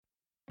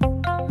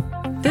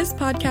This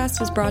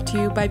podcast was brought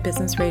to you by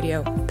Business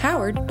Radio,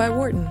 powered by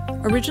Wharton,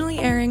 originally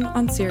airing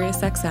on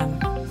SiriusXM.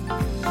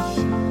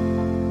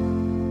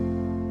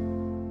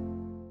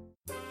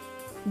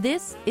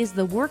 This is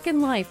the Work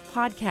and Life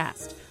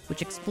podcast,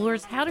 which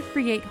explores how to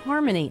create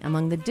harmony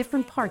among the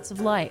different parts of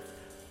life: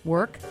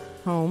 work,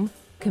 home,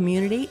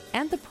 community,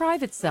 and the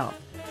private self,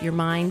 your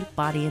mind,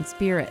 body, and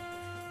spirit.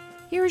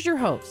 Here's your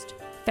host,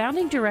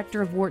 founding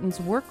director of Wharton's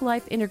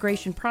Work-Life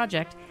Integration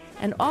Project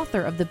and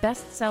author of the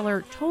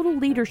bestseller Total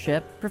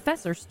Leadership,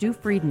 Professor Stu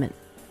Friedman.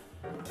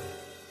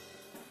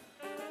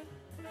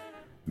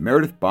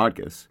 Meredith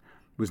Bodgas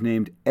was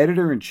named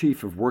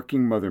editor-in-chief of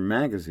Working Mother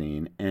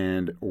magazine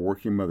and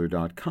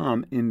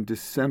WorkingMother.com in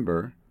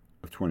December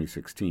of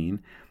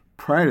 2016.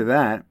 Prior to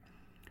that,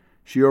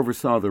 she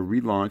oversaw the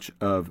relaunch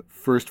of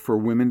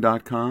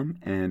FirstForWomen.com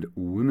and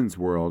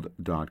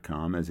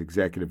Women'sWorld.com as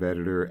executive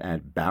editor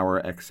at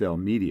Bauer XL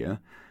Media.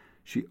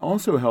 She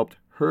also helped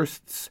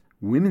Hearst's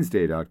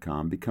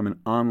WomensDay.com become an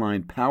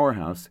online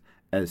powerhouse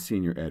as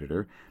senior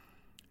editor,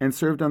 and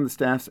served on the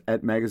staffs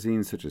at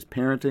magazines such as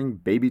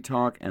Parenting, Baby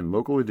Talk, and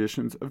local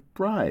editions of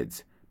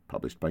Brides,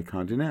 published by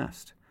Condé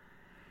Nast.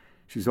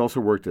 She's also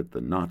worked at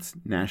the Knott's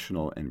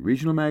national and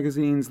regional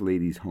magazines,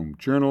 Ladies' Home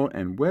Journal,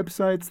 and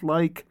websites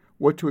like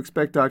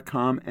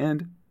WhatToExpect.com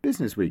and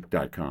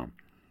BusinessWeek.com.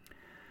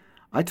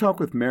 I talk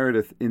with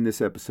Meredith in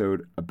this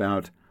episode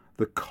about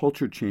the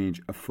culture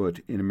change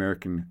afoot in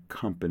American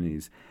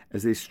companies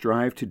as they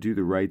strive to do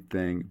the right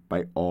thing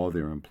by all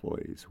their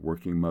employees,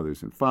 working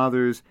mothers and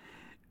fathers,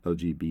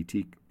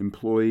 LGBT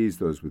employees,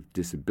 those with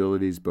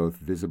disabilities, both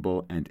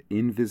visible and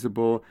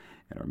invisible,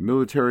 and our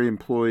military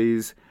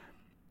employees.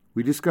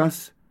 We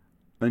discuss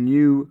a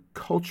new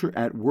Culture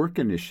at Work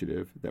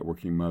initiative that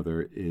Working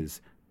Mother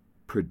is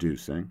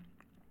producing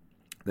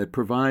that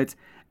provides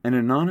an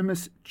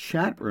anonymous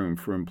chat room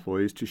for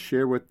employees to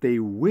share what they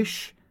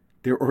wish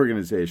their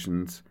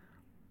organizations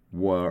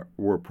were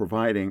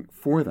providing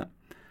for them.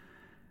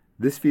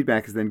 This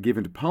feedback is then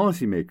given to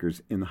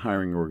policymakers in the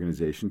hiring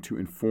organization to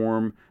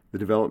inform the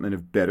development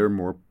of better,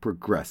 more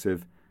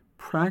progressive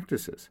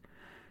practices.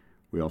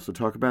 We also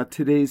talk about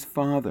today's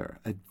father,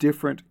 a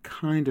different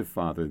kind of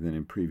father than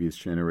in previous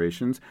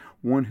generations,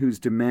 one who's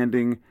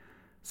demanding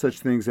such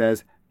things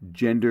as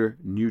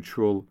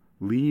gender-neutral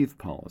leave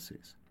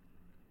policies.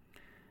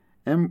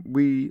 And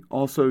we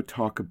also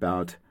talk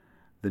about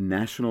the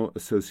National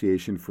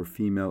Association for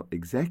Female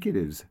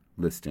Executives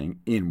listing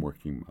in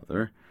Working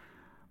Mother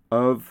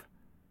of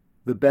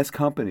the best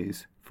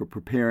companies for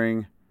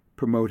preparing,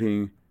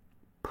 promoting,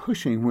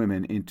 pushing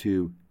women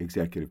into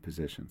executive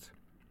positions.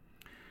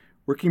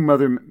 Working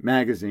Mother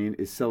magazine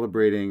is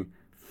celebrating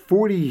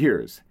 40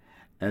 years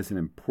as an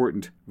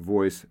important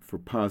voice for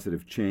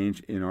positive change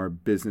in our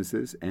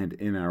businesses and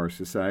in our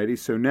society.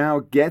 So now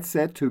get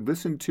set to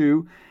listen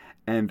to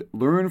and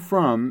learn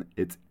from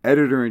its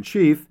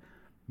editor-in-chief,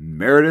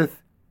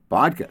 Meredith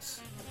Bodgas.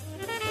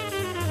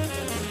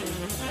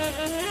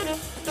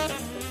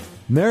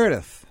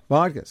 Meredith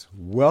Bodgas,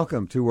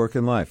 welcome to Work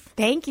and Life.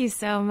 Thank you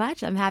so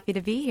much. I'm happy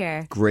to be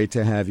here. Great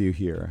to have you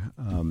here.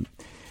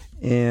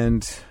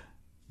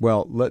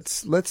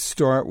 Let's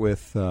start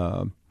with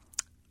a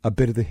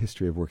bit of the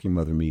history of Working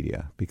Mother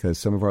Media, because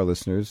some of our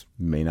listeners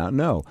may not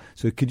know.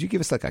 So could you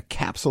give us like a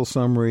capsule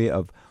summary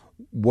of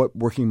what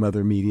Working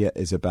Mother Media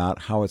is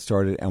about, how it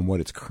started, and what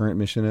its current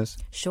mission is?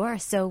 Sure.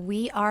 So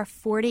we are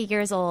 40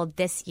 years old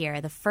this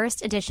year. The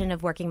first edition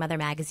of Working Mother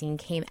magazine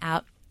came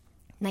out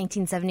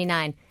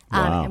 1979.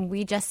 Wow. And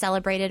we just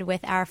celebrated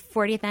with our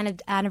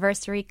 40th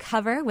anniversary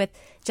cover with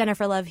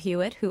Jennifer Love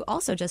Hewitt, who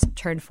also just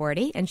turned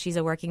 40, and she's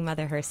a working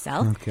mother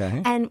herself.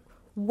 Okay. And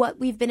what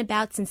we've been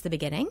about since the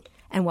beginning,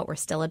 and what we're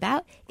still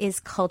about, is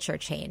culture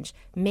change,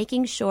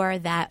 making sure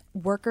that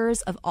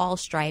workers of all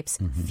stripes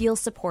feel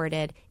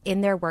supported in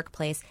their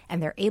workplace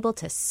and they're able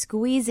to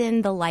squeeze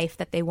in the life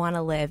that they want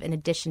to live in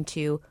addition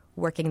to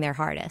working their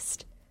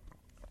hardest.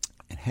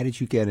 And how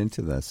did you get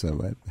into this?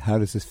 So how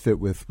does this fit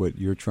with what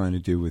you're trying to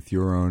do with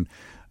your own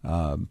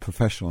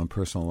professional and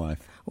personal life?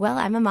 Well,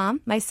 I'm a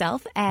mom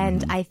myself,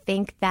 and I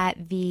think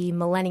that the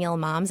millennial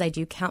moms, I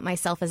do count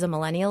myself as a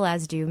millennial,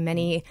 as do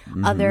many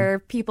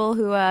other people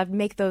who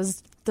make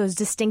those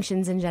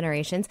distinctions in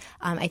generations.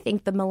 I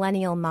think the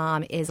millennial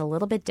mom is a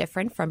little bit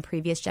different from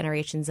previous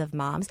generations of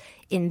moms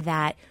in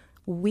that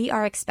we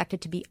are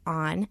expected to be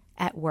on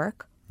at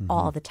work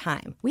all the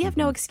time. We have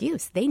no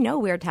excuse. They know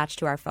we're attached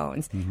to our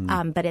phones.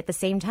 But at the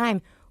same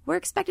time, we're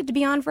expected to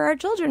be on for our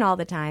children all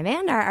the time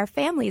and our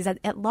families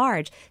at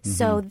large.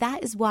 So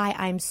that is why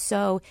I'm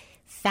so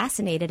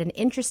fascinated and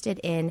interested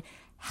in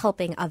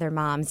helping other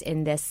moms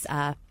in this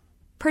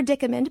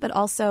predicament, but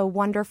also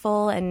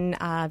wonderful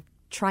and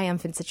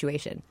triumphant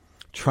situation.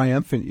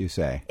 Triumphant, you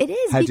say? It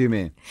is. How do you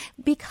mean?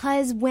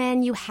 Because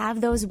when you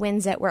have those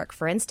wins at work,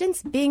 for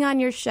instance, being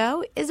on your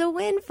show is a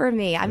win for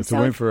me. It's a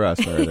win for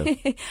us,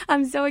 Meredith.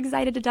 I'm so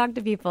excited to talk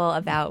to people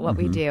about what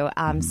we do.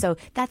 So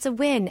that's a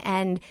win.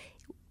 And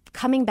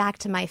coming back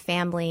to my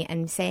family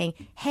and saying,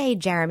 hey,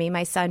 Jeremy,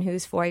 my son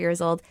who's 4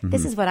 years old,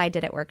 this is what I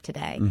did at work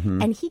today.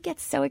 And he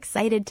gets so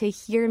excited to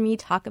hear me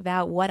talk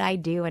about what I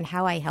do and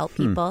how I help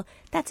people.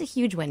 That's a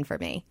huge win for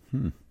me.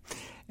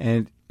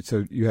 And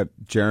so you have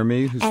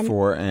Jeremy, who's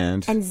 4,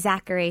 and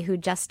Zachary, who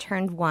just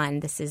turned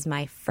 1. This is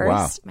my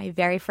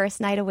very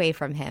first night away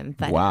from him.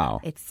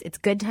 But it's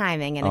good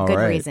timing and a good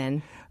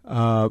reason.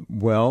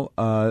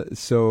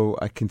 So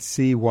I can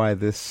see why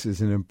this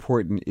is an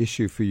important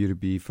issue for you to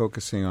be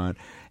focusing on.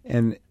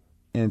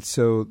 And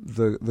so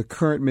the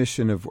current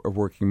mission of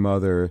Working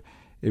Mother,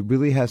 it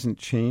really hasn't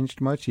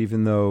changed much,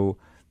 even though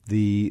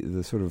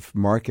the sort of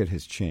market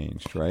has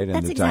changed, right?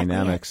 And the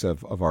dynamics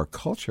of our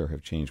culture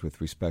have changed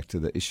with respect to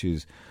the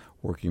issues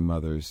working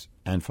mothers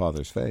and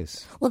fathers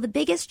face. Well, the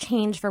biggest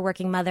change for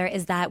Working Mother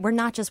is that we're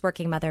not just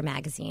Working Mother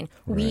magazine.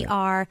 Right. We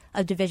are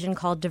a division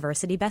called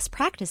Diversity Best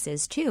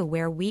Practices, too,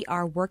 where we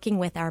are working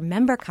with our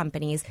member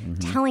companies,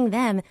 telling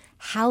them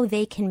how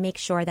they can make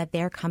sure that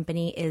their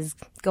company is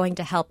going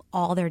to help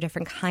all their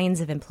different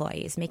kinds of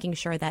employees, making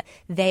sure that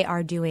they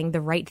are doing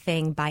the right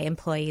thing by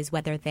employees,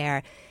 whether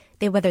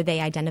they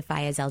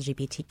identify as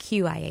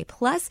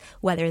LGBTQIA+,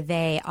 whether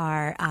they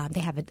are they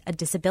have a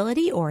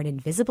disability or an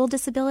invisible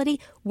disability,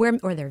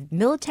 or their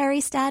military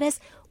status,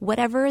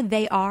 whatever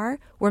they are,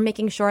 we're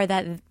making sure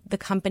that the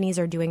companies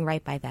are doing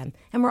right by them.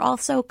 And we're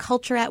also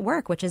Culture at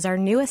Work, which is our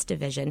newest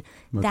division.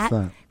 What's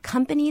that?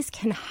 Companies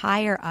can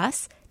hire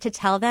us to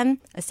tell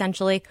them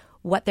essentially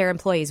what their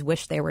employees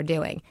wish they were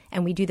doing.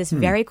 And we do this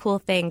very cool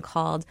thing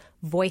called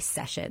voice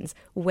sessions,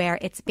 where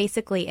it's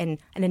basically an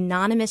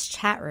anonymous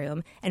chat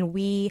room, and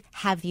we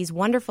have these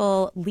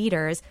wonderful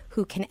leaders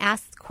who can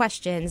ask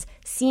questions,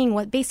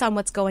 seeing based on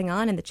what's going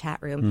on in the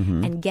chat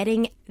room, and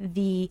getting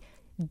the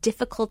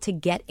difficult to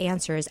get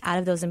answers out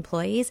of those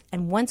employees.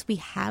 And once we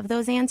have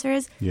those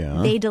answers,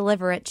 they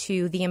deliver it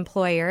to the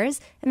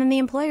employers, and then the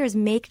employers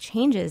make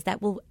changes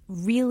that will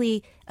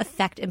really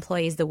affect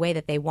employees the way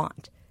that they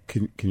want.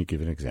 Can you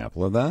give an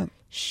example of that?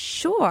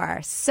 Sure.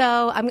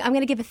 So I'm going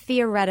to give a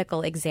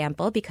theoretical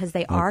example because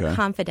they are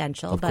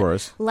confidential. Of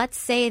course. Let's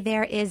say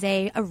there is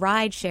a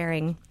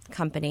ride-sharing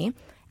company,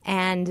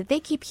 and they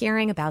keep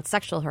hearing about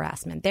sexual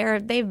harassment.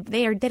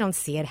 They don't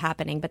see it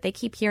happening, but they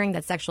keep hearing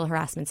that sexual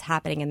harassment's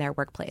happening in their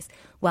workplace.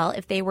 Well,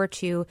 if they were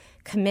to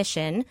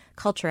commission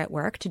Culture at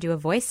Work to do a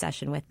voice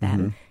session with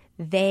them,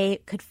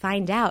 they could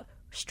find out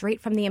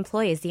straight from the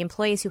employees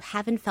who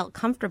haven't felt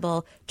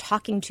comfortable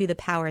talking to the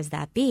powers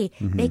that be,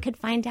 they could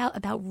find out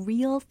about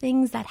real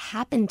things that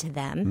happened to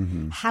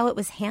them, how it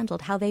was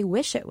handled, how they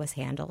wish it was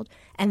handled,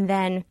 and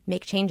then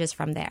make changes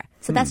from there.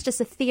 So that's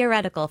just a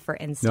theoretical, for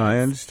instance. No, I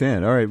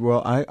understand. All right.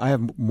 Well, I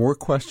have more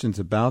questions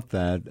about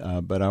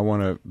that, but I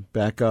want to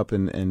back up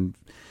and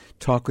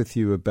talk with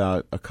you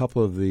about a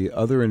couple of the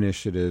other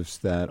initiatives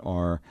that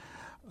are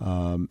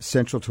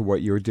central to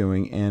what you're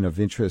doing and of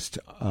interest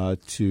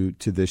to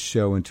this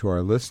show and to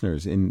our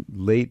listeners. In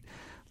late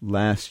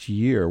last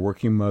year,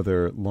 Working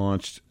Mother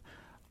launched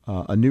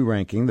a new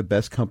ranking, the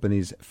best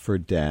companies for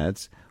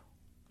dads.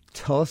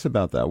 Tell us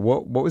about that.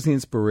 What was the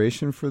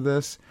inspiration for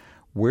this?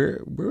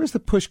 Where was the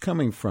push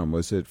coming from?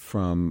 Was it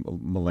from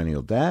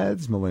millennial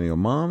dads, millennial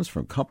moms,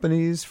 from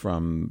companies,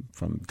 from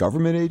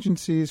government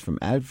agencies, from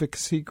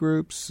advocacy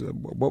groups?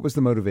 What was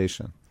the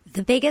motivation?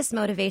 The biggest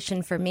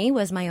motivation for me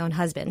was my own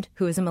husband,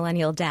 who is a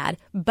millennial dad,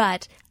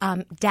 but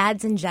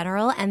dads in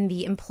general and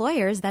the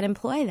employers that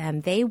employ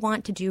them, they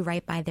want to do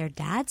right by their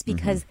dads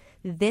because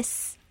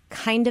this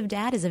kind of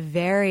dad is a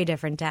very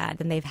different dad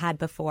than they've had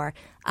before.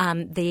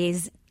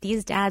 These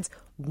dads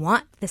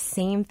want the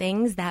same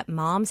things that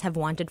moms have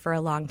wanted for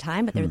a long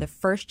time, but they're the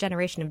first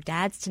generation of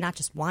dads to not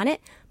just want it,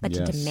 but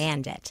to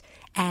demand it.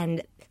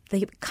 And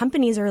the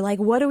companies are like,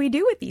 what do we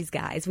do with these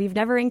guys? We've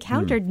never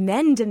encountered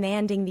men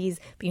demanding these,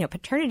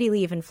 paternity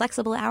leave and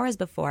flexible hours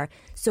before.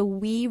 So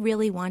we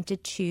really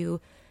wanted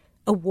to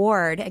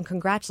award and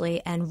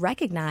congratulate and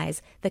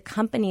recognize the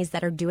companies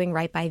that are doing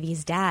right by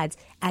these dads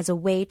as a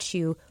way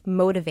to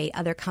motivate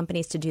other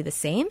companies to do the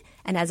same,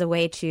 and as a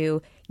way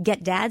to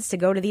get dads to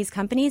go to these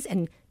companies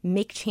and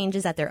make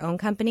changes at their own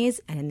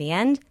companies, and in the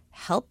end,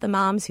 help the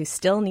moms who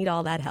still need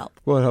all that help.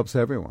 Well, it helps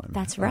everyone.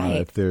 That's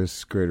right. If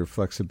there's greater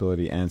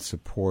flexibility and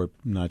support,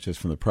 not just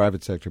from the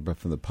private sector, but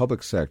from the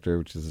public sector,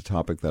 which is a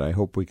topic that I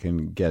hope we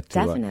can get to.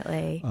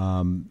 Definitely.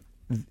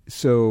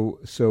 So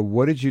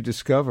what did you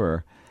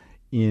discover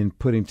in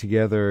putting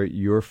together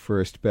your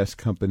first Best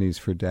Companies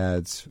for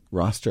Dads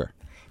roster?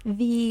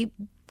 The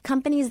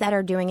companies that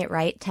are doing it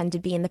right tend to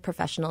be in the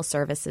professional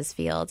services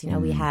field.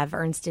 We have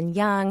Ernst &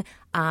 Young.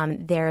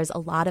 There's a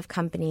lot of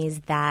companies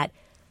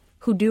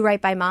who do right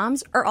by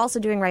moms are also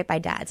doing right by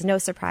dads. No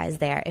surprise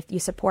there. If you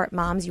support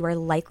moms, you are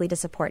likely to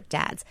support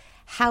dads.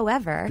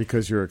 However,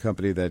 because you're a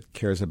company that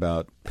cares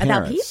about parents.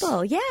 About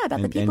people,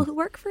 about the people who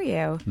work for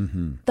you.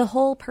 The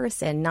whole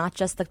person, not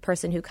just the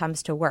person who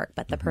comes to work,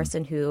 but the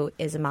person who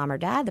is a mom or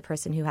dad, the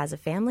person who has a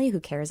family, who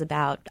cares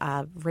about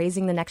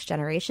raising the next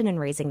generation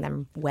and raising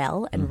them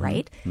well and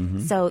right.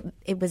 So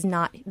it was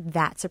not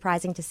that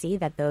surprising to see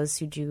that those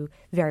who do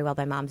very well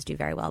by moms do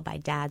very well by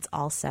dads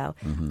also.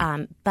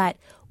 But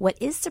what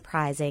is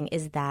surprising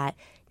is that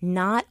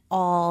not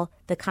all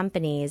the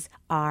companies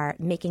are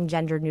making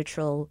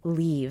gender-neutral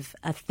leave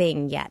a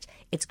thing yet.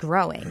 It's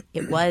growing.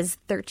 It was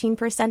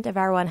 13% of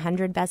our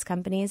 100 best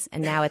companies,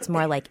 and now it's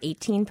more like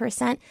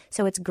 18%.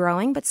 So it's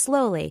growing, but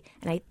slowly,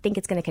 and I think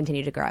it's going to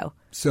continue to grow.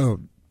 So,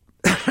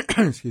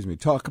 excuse me,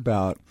 talk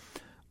about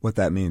what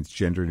that means,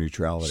 gender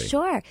neutrality.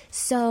 Sure.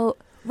 So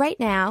right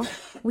now,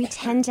 we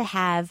tend to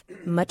have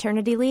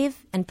maternity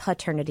leave and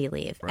paternity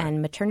leave. Right.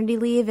 And maternity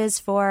leave is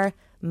for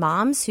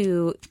moms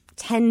who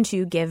tend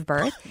to give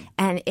birth,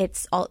 and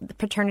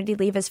paternity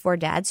leave is for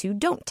dads who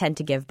don't tend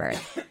to give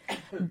birth.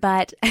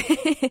 But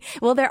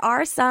well,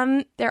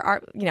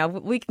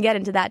 we can get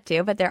into that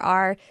too, but there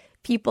are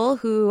people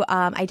who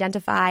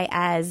identify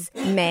as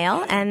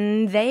male,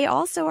 and they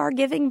also are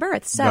giving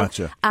birth. So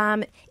gotcha.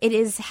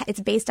 It's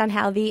based on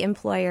how the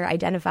employer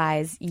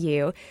identifies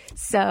you.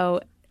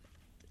 So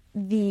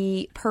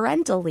the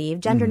parental leave,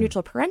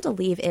 gender-neutral parental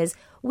leave, is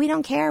we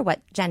don't care what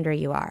gender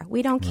you are.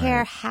 We don't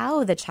care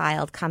how the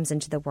child comes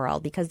into the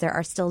world, because there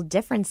are still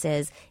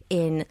differences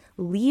in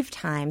leave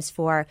times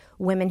for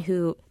women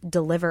who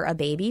deliver a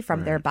baby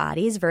from their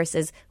bodies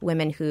versus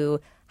women who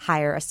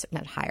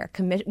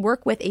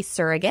work with a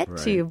surrogate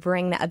to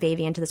bring a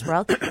baby into this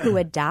world, who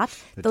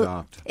adopt.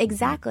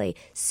 Exactly.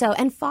 So,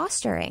 and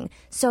fostering.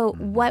 So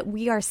what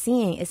we are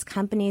seeing is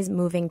companies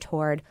moving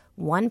toward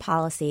one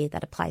policy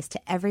that applies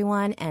to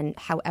everyone, and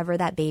however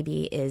that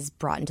baby is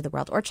brought into the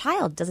world, or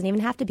child, doesn't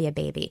even have to be a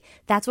baby.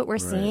 That's what we're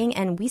seeing,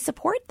 and we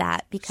support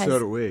that because so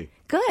do we.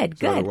 Good.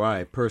 So do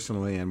I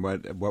personally, and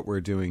what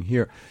we're doing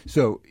here.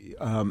 So,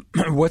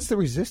 what's the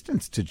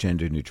resistance to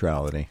gender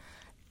neutrality?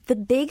 The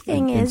big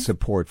thing is in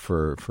support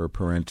for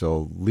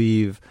parental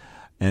leave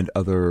and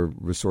other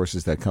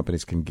resources that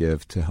companies can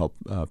give to help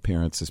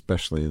parents,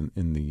 especially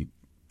in the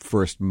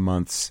first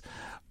months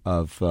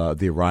of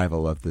the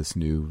arrival of this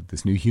new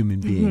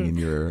human being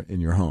in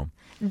your home.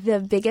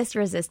 The biggest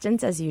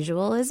resistance, as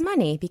usual, is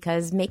money,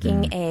 because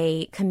making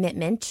a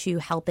commitment to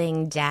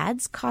helping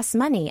dads costs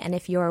money. And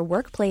if your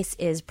workplace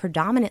is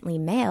predominantly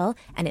male,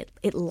 and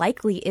it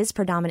likely is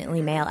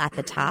predominantly male at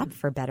the top,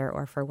 for better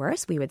or for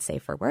worse, we would say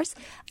for worse,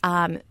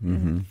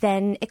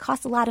 then it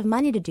costs a lot of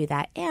money to do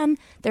that. And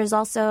there's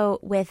also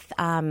with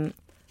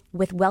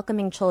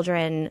welcoming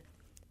children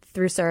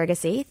through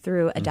surrogacy,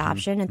 through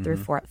adoption, and through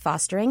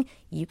fostering,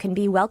 you can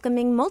be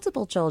welcoming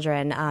multiple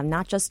children,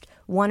 not just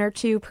one or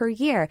two per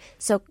year.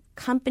 So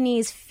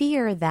companies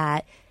fear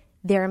that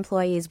their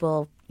employees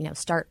will,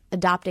 start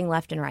adopting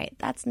left and right.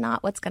 That's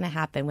not what's going to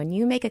happen. When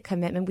you make a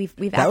commitment,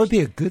 that would be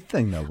a good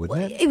thing, though,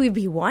 wouldn't it? It would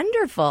be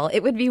wonderful.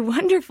 It would be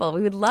wonderful.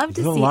 We would love to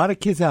see. There's a lot of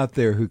kids out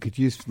there who could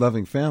use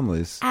loving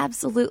families.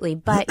 Absolutely,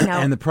 but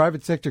and the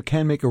private sector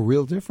can make a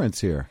real difference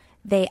here.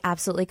 They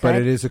absolutely could. But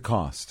it is a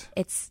cost.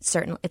 It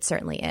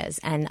certainly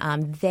is.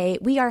 And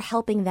we are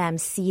helping them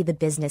see the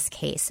business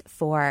case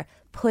for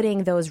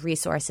putting those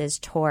resources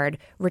toward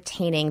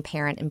retaining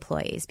parent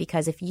employees.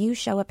 Because if you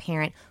show a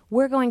parent,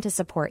 we're going to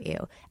support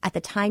you at the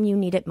time you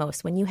need it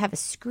most, when you have a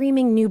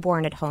screaming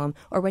newborn at home,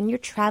 or when you're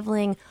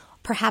traveling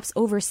perhaps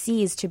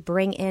overseas to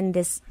bring in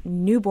this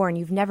newborn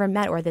you've never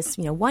met, or this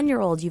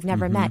 1-year-old you've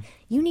never met,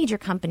 you need your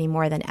company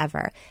more than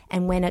ever.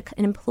 And when an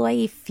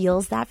employee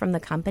feels that from the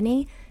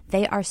company,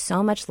 they are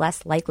so much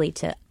less likely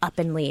to up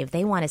and leave.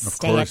 They want to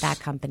stay at that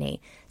company.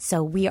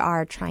 So we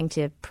are trying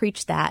to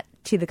preach that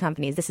to the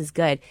companies. This is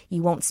good.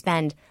 You won't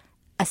spend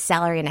a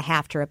salary and a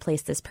half to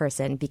replace this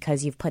person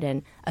because you've put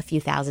in a few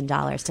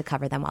 $1,000s to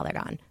cover them while they're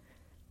gone.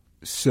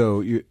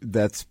 So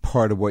that's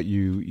part of what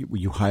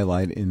you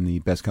highlight in the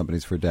Best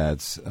Companies for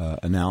Dads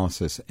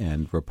analysis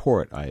and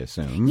report, I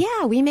assume.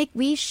 Yeah,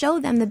 we show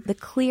them the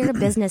clear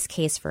business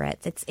case for it.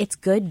 It's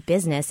good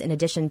business in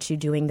addition to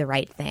doing the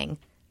right thing.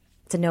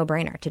 It's a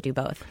no-brainer to do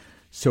both.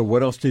 So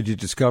what else did you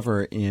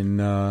discover in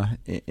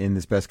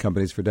this Best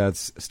Companies for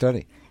Dads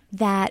study?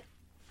 That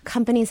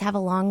companies have a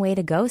long way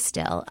to go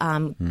still.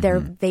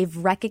 They've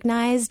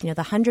recognized, the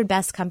 100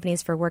 best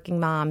companies for working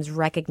moms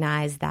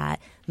recognize that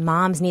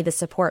moms need the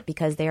support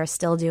because they are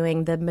still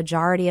doing the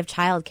majority of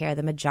childcare,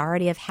 the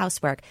majority of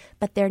housework.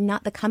 But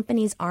the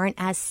companies aren't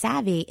as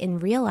savvy in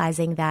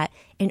realizing that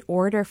in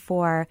order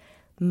for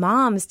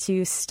moms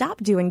to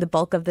stop doing the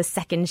bulk of the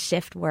second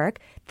shift work,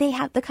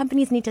 the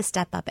companies need to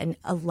step up and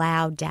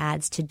allow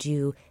dads to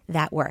do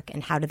that work.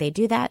 And how do they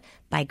do that?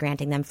 By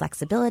granting them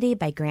flexibility,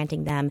 by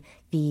granting them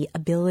the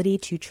ability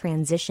to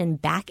transition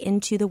back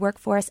into the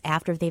workforce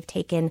after they've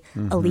taken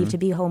a leave to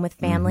be home with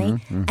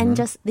family, and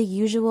just the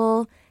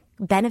usual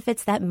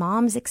benefits that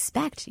moms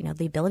expect,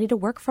 the ability to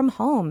work from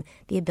home,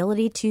 the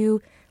ability to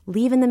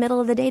leave in the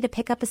middle of the day to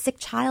pick up a sick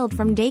child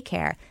from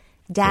daycare.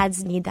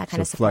 Dads need that kind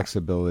of support.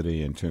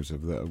 Flexibility in terms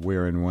of the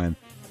where and when.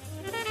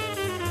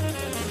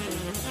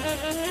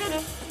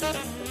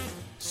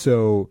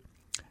 So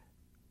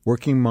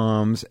working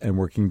moms and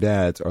working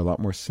dads are a lot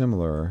more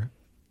similar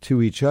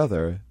to each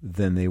other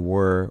than they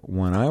were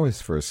when I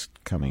was first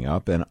coming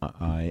up. And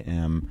I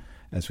am,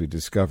 as we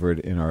discovered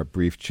in our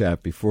brief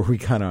chat before we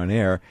got on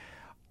air,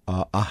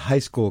 a high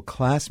school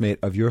classmate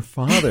of your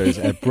father's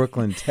at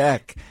Brooklyn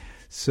Tech.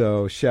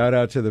 So shout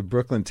out to the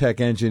Brooklyn Tech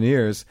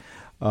engineers.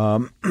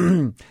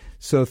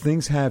 So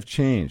things have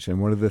changed. And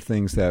one of the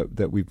things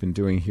that we've been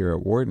doing here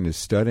at Wharton is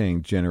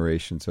studying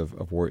generations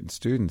of Wharton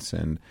students.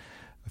 And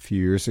a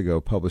few years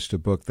ago published a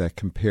book that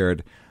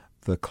compared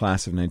the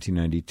class of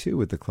 1992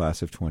 with the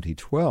class of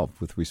 2012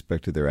 with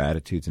respect to their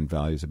attitudes and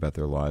values about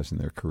their lives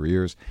and their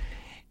careers.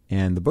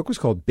 And the book was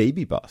called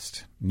Baby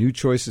Bust, New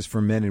Choices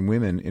for Men and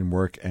Women in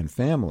Work and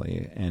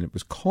Family. And it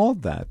was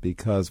called that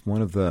because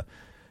one of the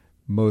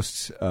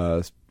most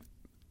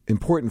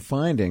important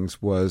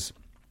findings was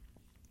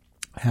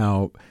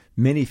how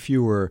many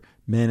fewer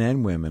men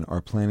and women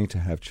are planning to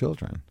have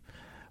children.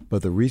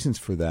 But the reasons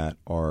for that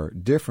are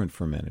different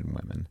for men and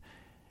women.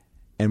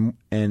 And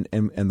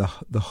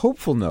the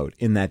hopeful note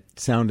in that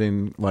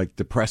sounding like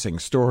depressing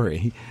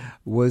story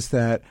was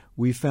that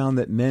we found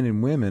that men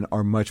and women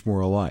are much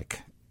more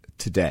alike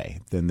today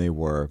than they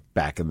were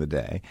back in the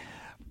day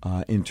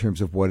in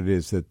terms of what it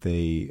is that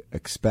they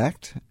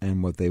expect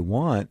and what they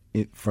want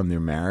from their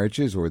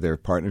marriages or their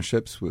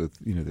partnerships with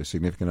their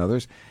significant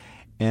others,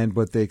 and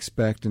what they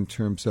expect in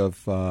terms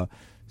of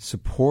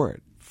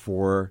support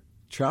for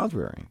child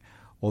rearing.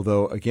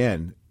 Although,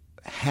 again,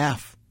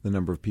 half the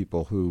number of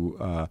people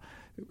who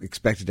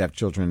expected to have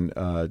children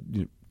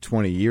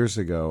 20 years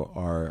ago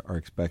are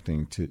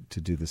expecting to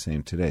do the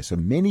same today. So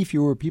many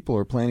fewer people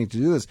are planning to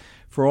do this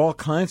for all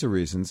kinds of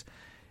reasons.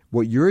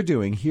 What you're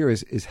doing here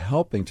is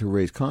helping to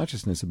raise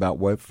consciousness about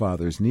what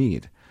fathers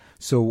need.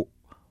 So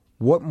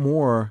what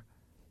more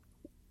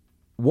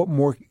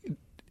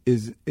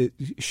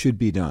should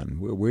be done?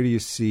 Where do you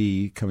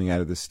see coming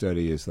out of this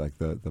study as like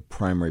the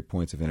primary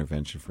points of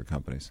intervention for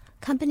companies?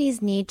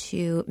 Companies need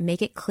to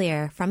make it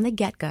clear from the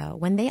get-go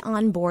when they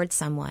onboard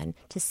someone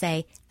to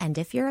say, and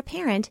if you're a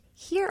parent,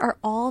 here are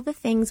all the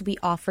things we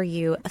offer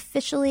you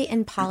officially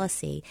in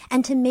policy,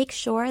 and to make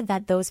sure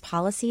that those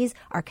policies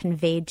are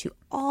conveyed to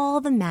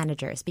all the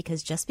managers,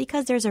 because just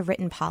because there's a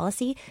written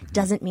policy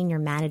doesn't mean your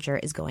manager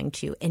is going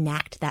to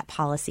enact that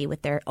policy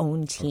with their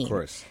own team. Of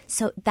course.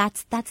 So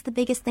that's the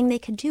biggest thing they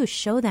could do.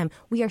 Show them,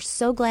 we are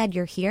so glad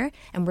you're here,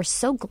 and we're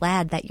so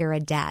glad that you're a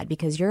dad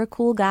because you're a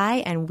cool guy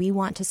and we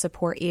want to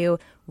support you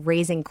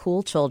raising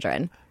cool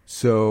children.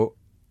 So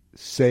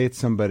say it's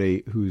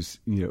somebody who's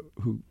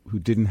who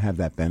didn't have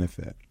that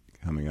benefit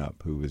coming up,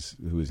 who was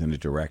in a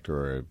director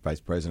or a vice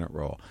president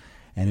role,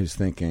 and who's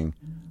thinking,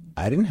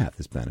 I didn't have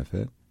this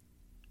benefit.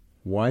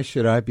 Why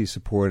should I be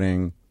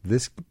supporting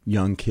this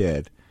young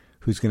kid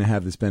who's going to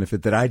have this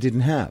benefit that I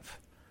didn't have?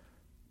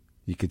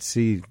 You could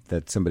see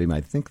that somebody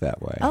might think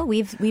that way. Oh,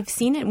 we've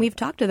seen it and we've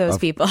talked to those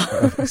people.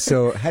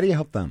 So how do you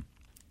help them?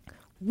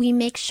 We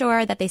make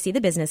sure that they see the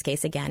business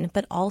case again,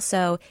 but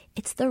also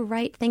it's the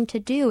right thing to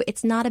do.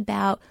 It's not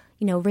about,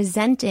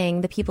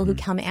 resenting the people who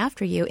come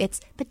after you.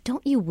 But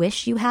don't you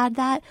wish you had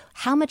that?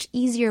 How much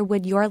easier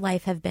would your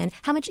life have been?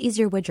 How much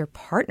easier would your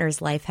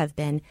partner's life have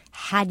been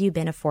had you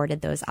been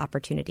afforded those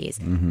opportunities?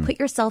 Put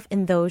yourself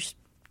in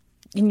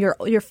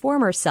your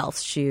former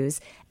self's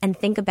shoes and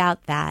think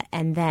about that.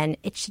 And then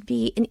it should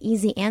be an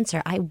easy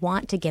answer. I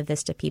want to give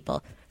this to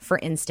people. For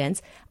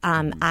instance,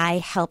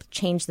 I helped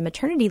change the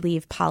maternity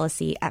leave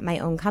policy at my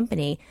own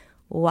company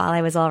while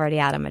I was already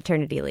out on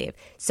maternity leave.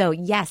 So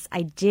yes,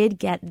 I did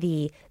get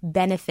the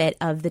benefit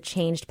of the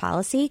changed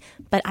policy,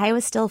 but I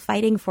was still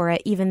fighting for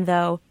it, even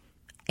though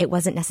it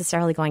wasn't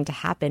necessarily going to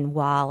happen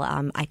while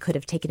I could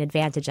have taken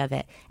advantage of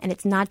it. And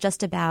it's not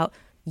just about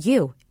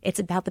you. It's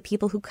about the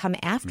people who come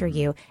after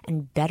you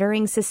and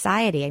bettering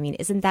society. I mean,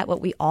 isn't that what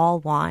we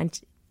all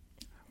want?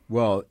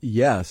 Well,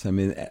 yes. I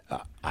mean,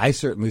 I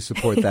certainly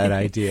support that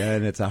idea,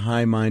 and it's a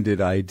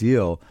high-minded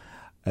ideal.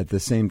 At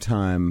the same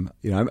time,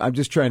 I'm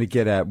just trying to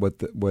get at what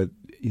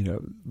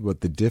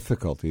the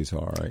difficulties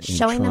are.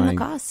 Showing them the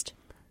cost.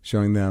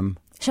 Showing them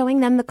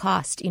the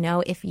cost.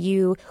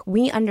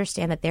 We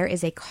understand that there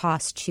is a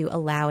cost to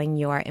allowing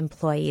your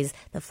employees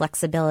the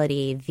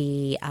flexibility,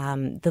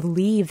 the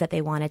leave that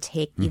they want to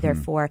take, either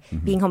for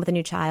being home with a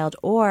new child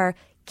or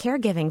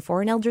caregiving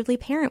for an elderly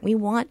parent.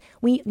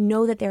 We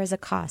know that there is a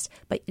cost,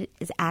 but it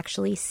is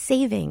actually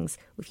savings.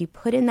 If you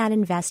put in that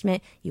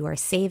investment, you are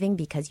saving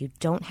because you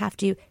don't have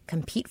to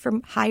compete for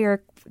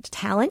higher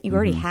talent. You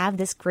already have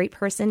this great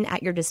person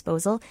at your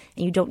disposal,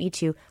 and you don't need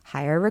to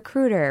hire a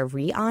recruiter,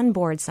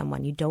 re-onboard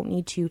someone. You don't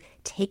need to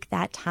take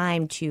that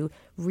time to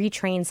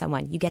retrain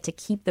someone. You get to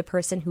keep the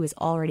person who is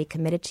already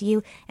committed to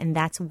you, and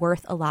that's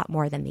worth a lot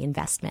more than the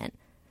investment.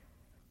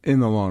 In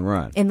the long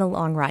run. In the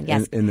long run,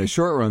 yes. In the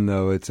short run,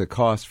 though, it's a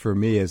cost for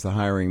me as the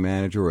hiring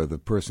manager or the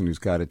person who's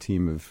got a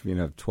team of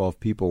 12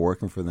 people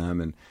working for them,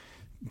 and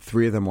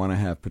 3 of them want to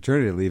have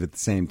paternity leave at the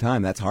same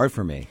time. That's hard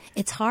for me.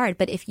 It's hard,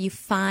 but if you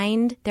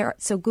find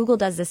so Google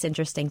does this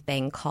interesting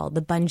thing called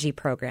the Bungee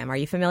program. Are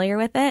you familiar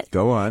with it?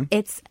 Go on.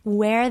 It's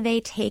where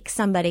they take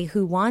somebody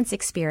who wants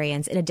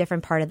experience in a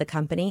different part of the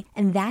company,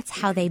 and that's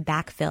how they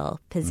backfill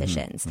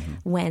positions.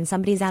 When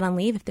somebody's out on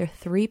leave, if there are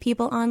 3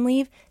 people on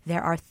leave,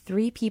 there are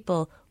 3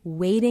 people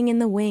waiting in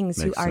the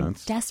wings who are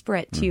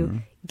desperate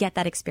to get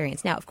that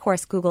experience. Now, of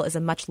course, Google is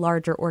a much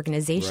larger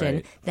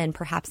organization than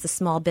perhaps the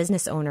small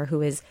business owner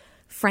who is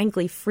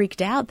frankly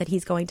freaked out that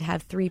he's going to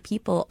have 3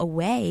 people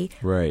away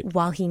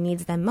while he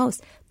needs them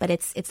most. But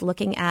it's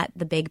looking at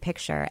the big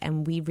picture,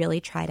 and we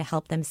really try to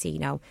help them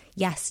see,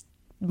 yes,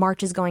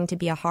 March is going to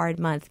be a hard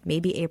month.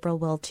 Maybe April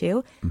will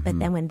too. But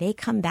then when they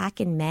come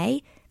back in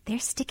May, they're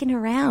sticking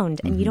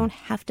around, and you don't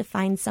have to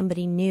find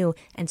somebody new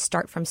and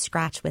start from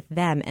scratch with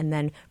them and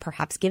then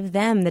perhaps give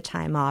them the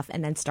time off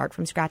and then start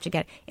from scratch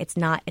again. It's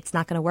not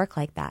going to work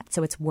like that.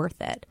 So it's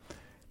worth it.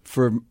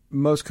 For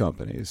most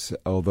companies,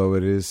 although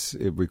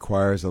it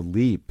requires a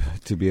leap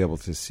to be able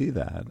to see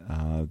that,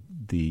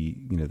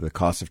 the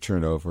cost of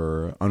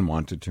turnover,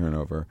 unwanted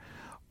turnover,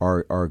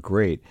 are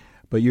great.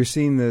 But you're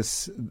seeing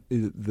this.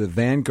 The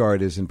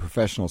vanguard is in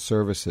professional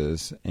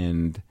services,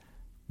 and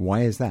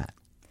why is that?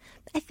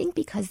 I think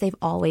because they've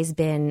always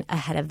been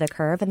ahead of the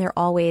curve and they're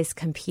always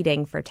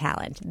competing for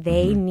talent.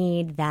 They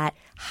need that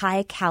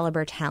high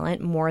caliber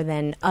talent more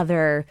than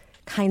other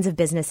kinds of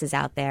businesses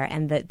out there,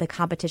 and the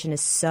competition is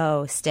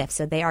so stiff.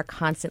 So they are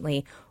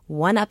constantly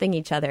one-upping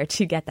each other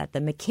to get that. The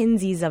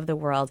McKinseys of the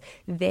world,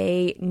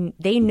 they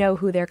know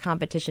who their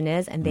competition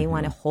is, and they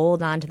want to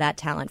hold on to that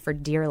talent for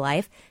dear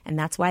life, and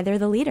that's why they're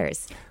the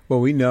leaders.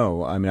 Well, we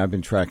know. I mean, I've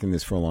been tracking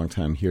this for a long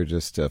time here,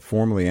 just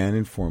formally and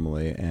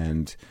informally,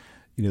 and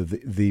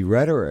the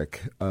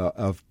rhetoric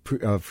of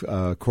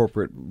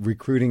corporate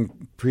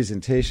recruiting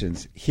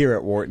presentations here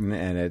at Wharton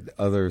and at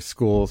other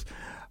schools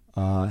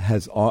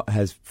has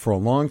for a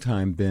long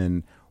time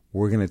been,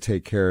 we're going to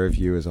take care of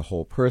you as a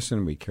whole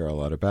person. We care a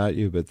lot about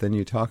you. But then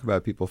you talk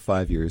about people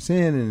 5 years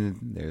in,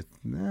 and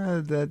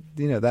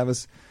that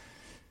was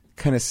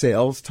kind of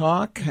sales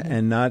talk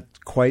and not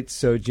quite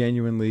so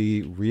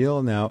genuinely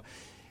real. Now,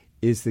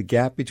 is the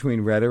gap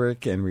between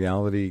rhetoric and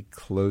reality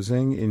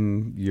closing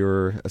in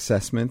your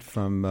assessment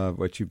from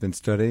what you've been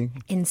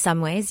studying? In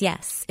some ways,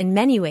 yes. In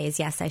many ways,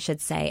 yes, I should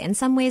say. In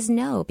some ways,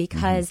 no,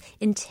 because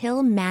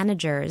until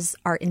managers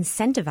are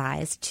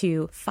incentivized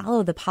to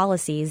follow the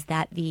policies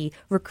that the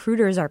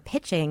recruiters are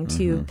pitching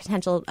to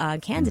potential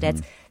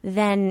candidates,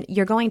 then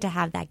you're going to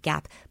have that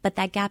gap. But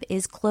that gap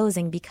is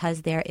closing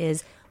because there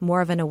is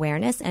more of an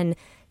awareness, and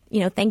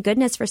thank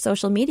goodness for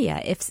social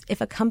media. If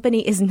a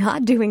company is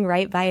not doing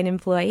right by an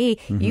employee,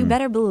 you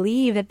better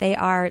believe that they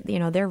are,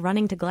 they're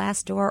running to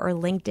Glassdoor or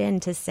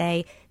LinkedIn to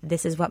say,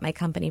 this is what my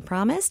company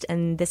promised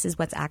and this is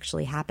what's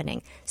actually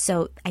happening.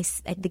 So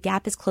the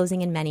gap is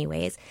closing in many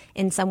ways.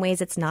 In some ways,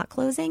 it's not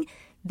closing.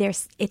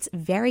 It's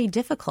very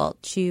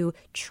difficult to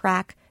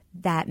track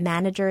that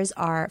managers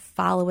are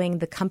following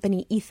the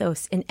company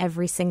ethos in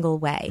every single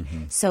way.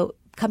 So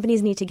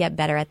companies need to get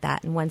better at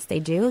that. And once they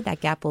do, that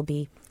gap will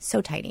be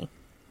so tiny.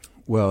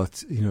 Well,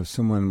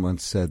 someone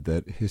once said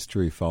that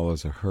history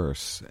follows a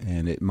hearse,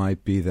 and it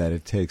might be that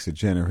it takes a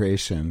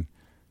generation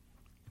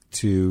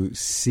to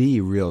see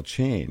real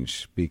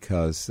change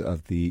because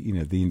of the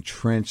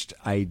entrenched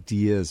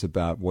ideas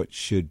about what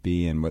should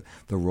be and what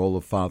the role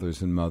of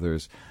fathers and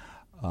mothers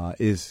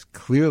is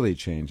clearly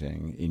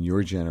changing in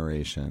your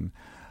generation,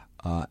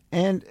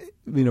 and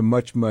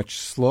much, much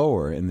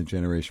slower in the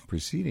generation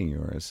preceding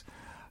yours,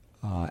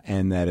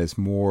 and that as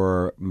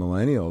more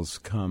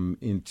millennials come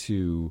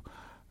into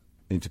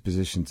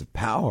positions of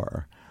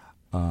power,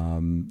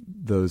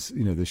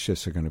 the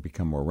shifts are going to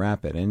become more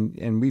rapid.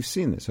 And we've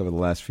seen this over the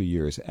last few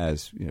years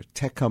as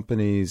tech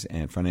companies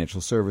and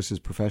financial services,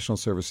 professional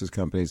services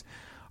companies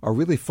are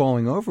really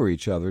falling over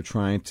each other,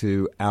 trying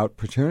to out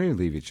paternity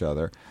leave each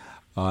other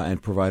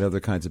and provide other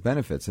kinds of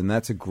benefits. And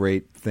that's a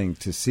great thing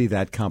to see,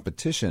 that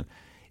competition.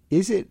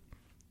 Is it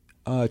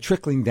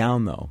trickling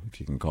down, though, if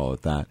you can call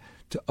it that,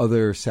 to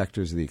other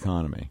sectors of the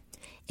economy?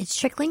 It's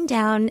trickling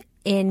down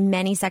in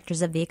many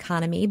sectors of the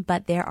economy,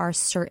 but there are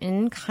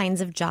certain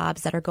kinds of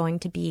jobs that are going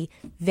to be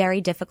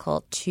very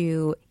difficult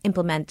to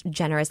implement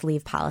generous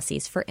leave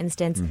policies. For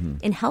instance,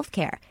 in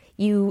healthcare,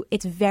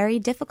 it's very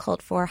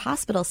difficult for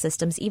hospital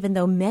systems, even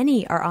though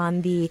many are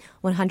on the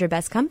 100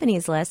 best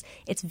companies list,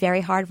 it's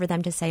very hard for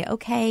them to say,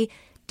 okay,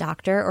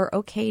 doctor or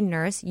okay,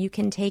 nurse, you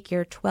can take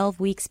your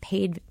 12 weeks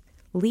paid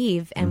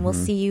leave and we'll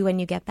see you when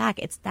you get back.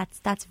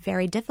 That's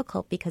very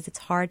difficult because it's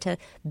hard to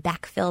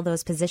backfill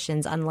those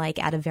positions, unlike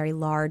at a very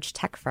large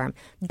tech firm.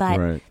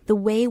 But the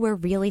way we're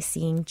really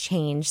seeing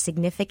change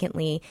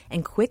significantly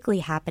and quickly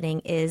happening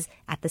is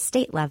at the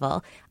state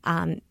level.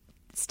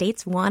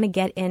 states want to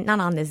get in, not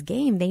on this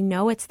game. They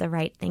know it's the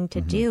right thing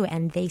to do,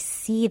 and they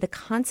see the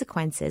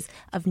consequences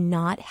of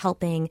not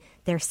helping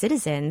their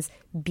citizens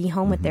be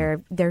home with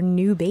their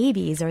new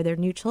babies or their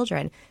new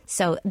children.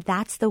 So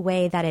that's the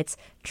way that it's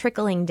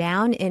trickling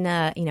down in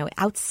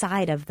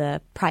outside of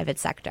the private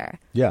sector.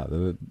 Yeah,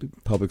 the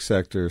public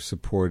sector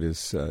support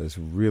is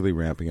really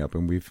ramping up,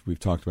 and we've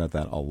talked about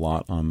that a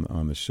lot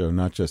on the show,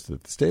 not just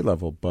at the state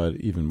level, but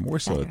even more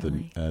so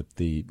at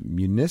the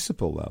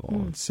municipal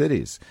level in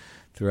cities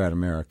throughout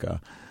America.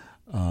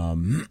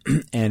 And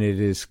it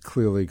is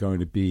clearly going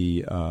to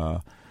be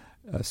a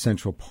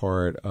central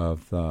part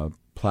of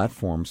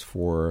platforms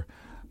for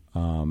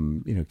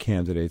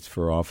candidates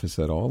for office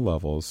at all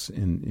levels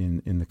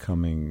in the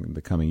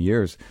coming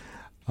years.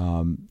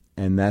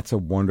 And that's a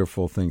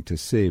wonderful thing to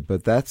see.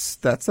 But that's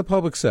the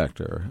public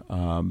sector.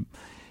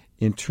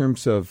 In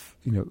terms of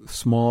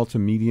small to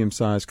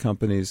medium-sized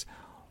companies,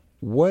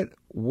 what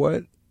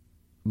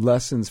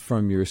lessons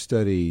from your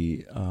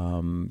study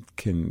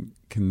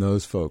can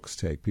those folks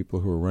take?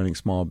 People who are running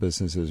small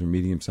businesses or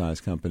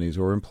medium-sized companies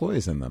or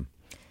employees in them.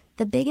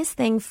 The biggest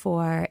thing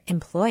for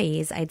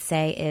employees, I'd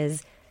say,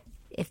 is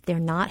if they're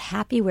not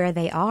happy where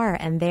they are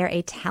and they're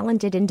a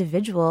talented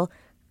individual,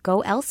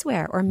 go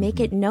elsewhere or make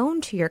it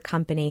known to your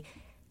company,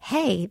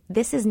 hey,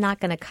 this is not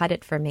going to cut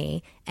it for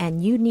me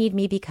and you need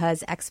me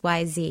because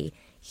XYZ.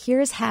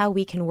 Here's how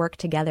we can work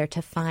together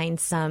to find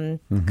some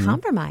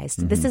compromise.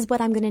 This is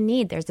what I'm going to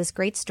need. There's this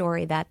great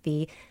story that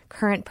the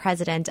current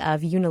president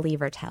of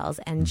Unilever tells,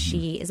 and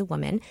she is a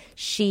woman.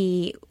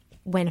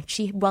 When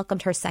she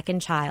welcomed her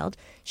second child,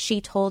 she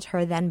told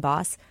her then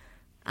boss,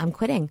 I'm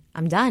quitting.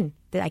 I'm done.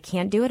 I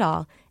can't do it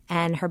all.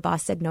 And her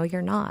boss said, no,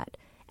 you're not.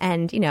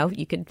 And,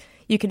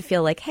 you could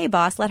feel like, hey,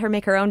 boss, let her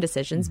make her own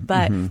decisions.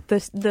 But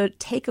the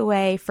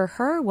takeaway for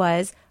her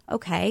was,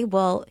 okay,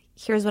 well,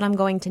 here's what I'm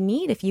going to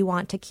need if you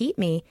want to keep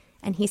me.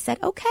 And he said,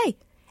 okay.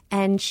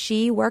 And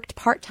she worked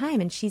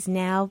part-time, and she's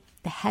now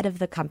the head of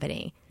the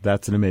company.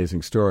 That's an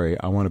amazing story.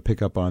 I want to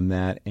pick up on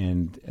that,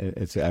 and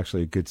it's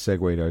actually a good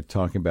segue to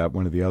talking about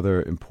one of the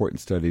other important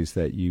studies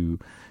that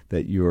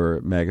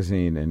your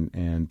magazine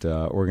and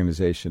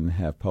organization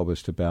have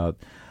published about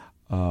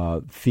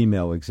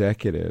female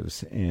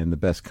executives and the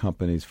best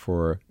companies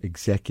for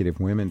executive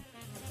women.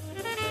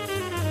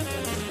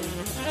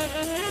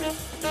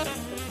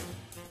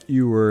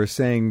 You were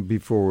saying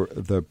before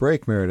the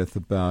break, Meredith,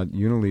 about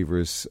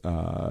Unilever's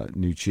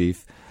new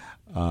chief,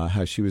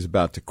 how she was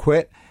about to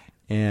quit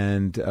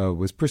and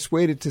was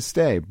persuaded to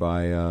stay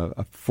by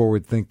a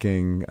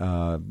forward-thinking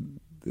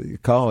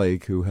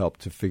colleague who helped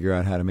to figure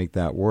out how to make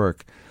that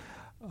work.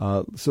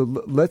 So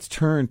let's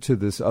turn to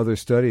this other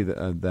study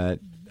that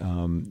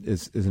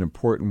is an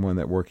important one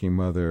that Working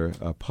Mother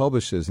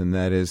publishes, and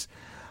that is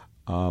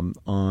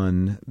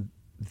on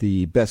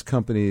the best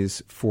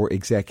companies for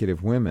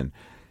executive women.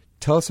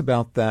 Tell us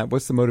about that.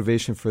 What's the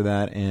motivation for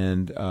that,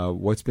 and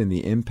what's been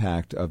the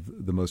impact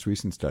of the most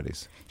recent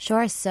studies?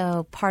 Sure.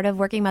 So part of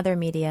Working Mother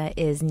Media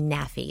is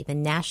NAFE, the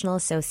National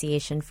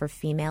Association for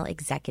Female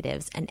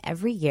Executives. And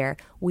every year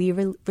we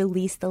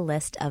release the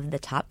list of the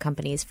top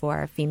companies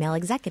for female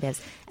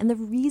executives. And the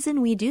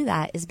reason we do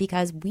that is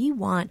because we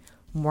want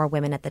more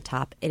women at the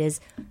top. It is.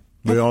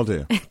 We all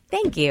do.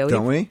 Thank you.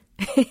 Don't we?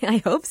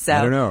 I hope so.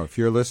 I don't know. If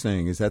you're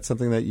listening, is that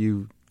something that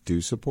you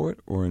do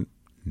support or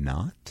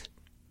not?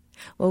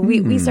 Well,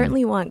 we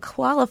certainly want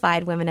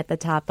qualified women at the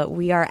top, but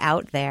we are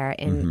out there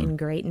in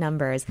great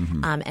numbers.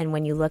 And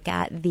when you look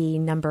at the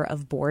number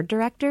of board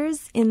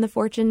directors in the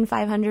Fortune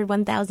 500,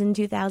 1,000,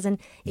 2,000,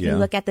 if you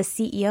look at the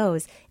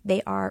CEOs,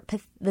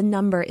 the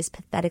number is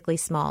pathetically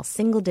small,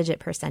 single-digit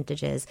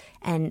percentages.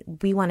 And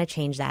we want to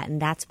change that.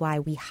 And that's why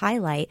we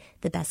highlight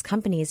the best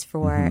companies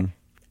for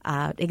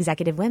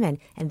executive women.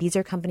 And these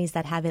are companies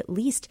that have at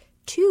least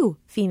 2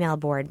 female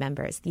board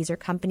members. These are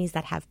companies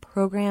that have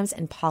programs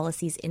and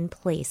policies in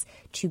place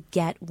to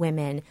get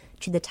women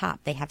to the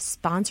top. They have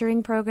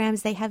sponsoring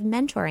programs. They have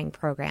mentoring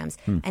programs.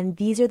 And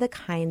these are the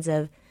kinds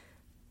of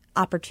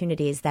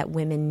opportunities that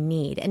women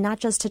need. And not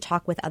just to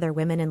talk with other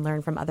women and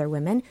learn from other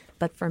women,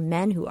 but for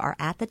men who are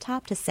at the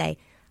top to say,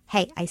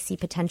 hey, I see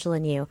potential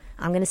in you.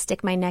 I'm going to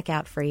stick my neck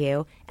out for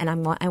you, and I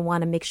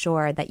want to make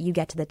sure that you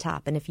get to the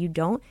top. And if you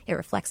don't, it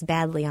reflects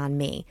badly on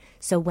me.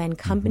 So when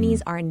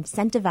companies are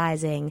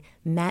incentivizing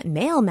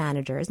male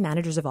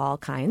managers of all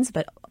kinds,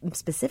 but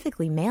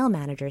specifically male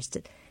managers,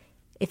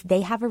 if they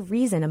have a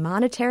reason, a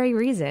monetary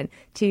reason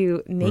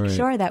to make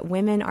sure that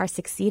women are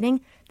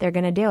succeeding, they're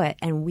going to do it.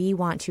 And we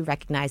want to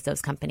recognize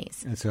those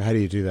companies. And so how do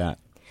you do that?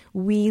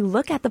 We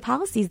look at the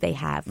policies they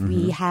have.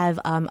 We have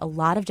a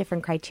lot of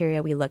different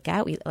criteria we look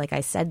at. Like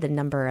I said, the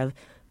number of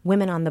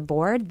women on the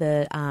board,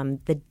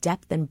 the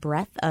depth and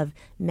breadth of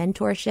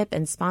mentorship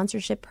and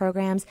sponsorship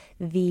programs,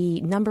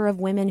 the number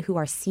of women who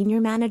are senior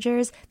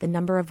managers, the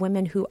number of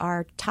women who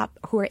are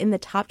in the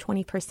top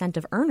 20%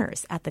 of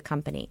earners at the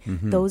company.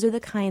 Those are the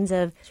kinds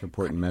of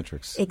important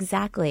metrics.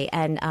 Exactly.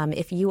 And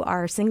if you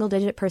are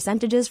single-digit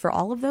percentages for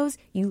all of those,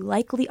 you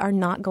likely are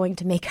not going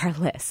to make our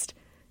list.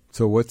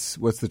 So what's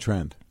the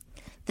trend?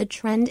 The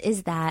trend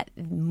is that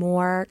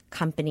more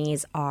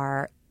companies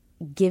are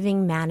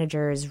giving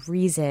managers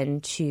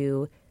reason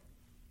to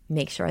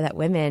make sure that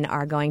women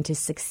are going to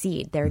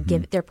succeed.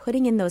 They're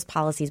putting in those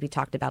policies we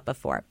talked about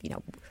before,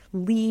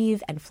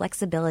 leave and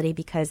flexibility,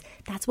 because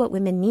that's what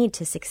women need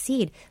to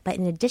succeed. But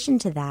in addition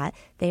to that,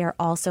 they are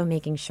also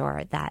making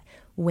sure that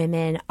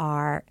women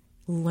are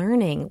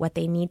learning what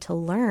they need to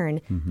learn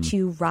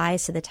to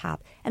rise to the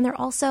top. And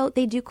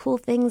they do cool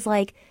things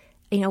like,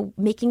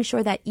 making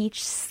sure that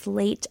each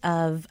slate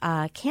of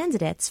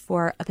candidates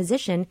for a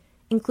position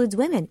includes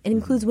women. It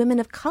includes women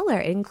of color.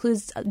 It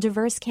includes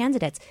diverse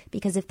candidates.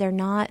 Because if they're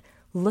not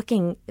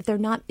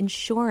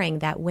ensuring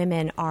that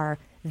women are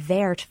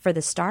there for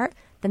the start,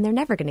 then they're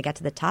never going to get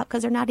to the top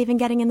because they're not even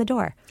getting in the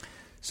door.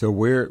 So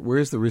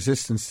where's the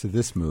resistance to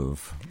this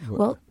move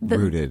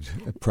rooted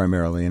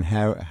primarily, and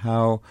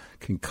how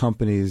can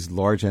companies,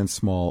 large and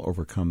small,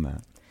 overcome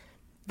that?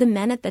 The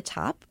men at the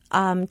top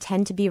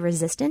tend to be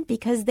resistant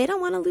because they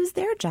don't want to lose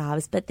their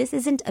jobs. But this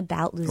isn't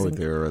about losing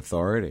their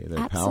authority,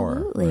 their power.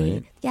 Absolutely.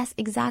 Right? Yes,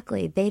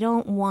 exactly. They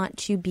don't want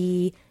to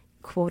be,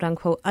 quote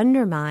unquote,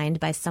 undermined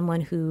by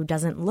someone who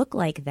doesn't look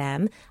like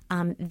them.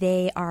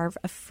 They are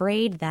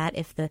afraid that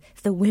if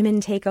the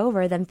women take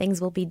over, then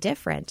things will be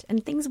different.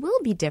 And things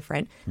will be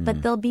different,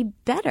 but they'll be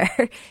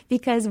better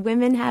because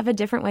women have a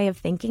different way of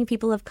thinking.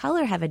 People of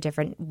color have a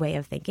different way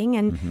of thinking.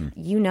 And,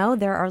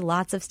 there are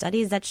lots of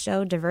studies that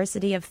show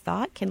diversity of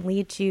thought can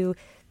lead to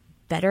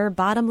better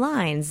bottom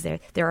lines.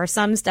 There are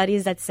some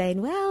studies that say,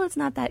 well, it's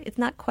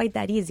not quite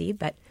that easy,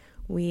 but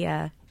we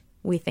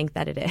think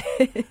that it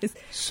is.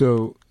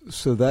 So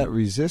that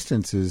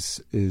resistance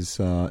is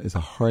a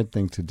hard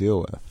thing to deal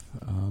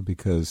with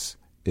because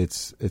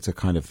it's a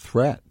kind of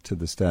threat to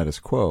the status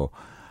quo.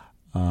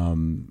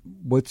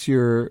 What's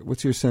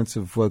your sense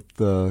of what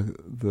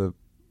the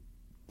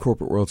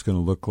corporate world's going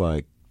to look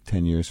like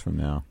 10 years from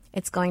now?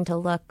 It's going to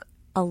look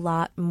a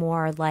lot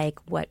more like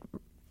what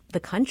the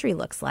country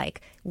looks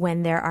like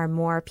when there are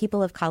more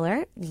people of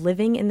color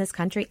living in this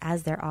country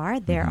as there are.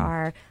 There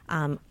are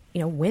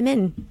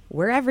women,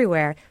 we're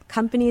everywhere.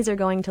 Companies are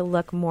going to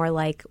look more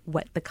like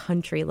what the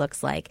country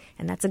looks like.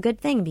 And that's a good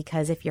thing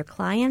because if your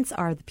clients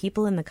are the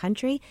people in the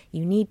country,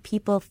 you need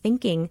people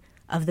thinking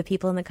of the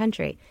people in the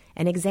country.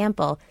 An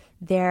example,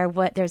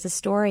 there's a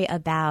story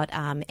about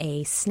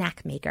a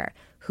snack maker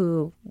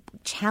who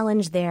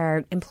challenged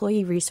their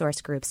employee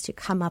resource groups to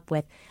come up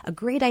with a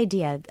great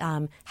idea.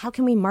 How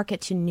can we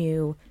market to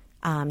new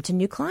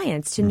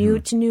clients, to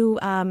new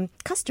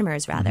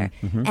customers rather?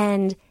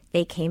 And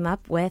they came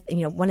up with,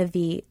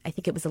 I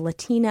think it was a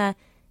Latina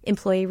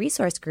employee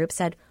resource group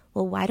said,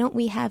 well, why don't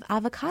we have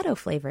avocado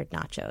flavored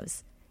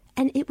nachos?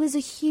 And it was a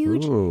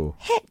huge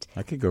hit.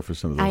 I could go for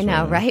some of those. I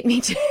know, right?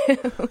 Me too.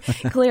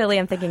 Clearly,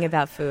 I'm thinking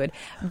about food.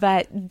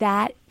 But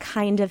that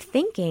kind of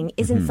thinking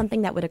isn't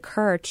something that would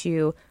occur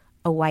to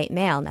a white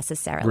male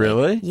necessarily.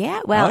 Really?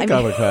 Yeah. Well, I like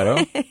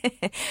avocado.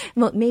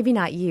 Well, maybe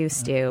not you,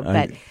 Stu,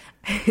 but...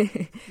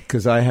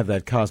 Because I have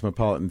that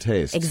cosmopolitan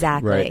taste.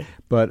 Exactly. Right?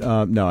 But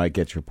no, I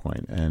get your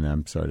point, and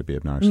I'm sorry to be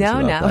obnoxious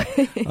about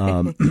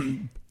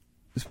that.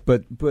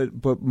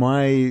 But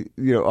my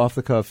off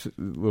the cuff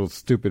little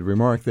stupid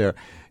remark there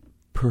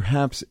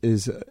perhaps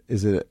is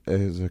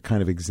a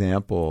kind of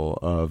example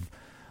of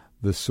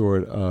the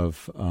sort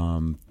of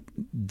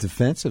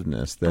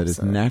defensiveness that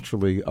is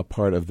naturally a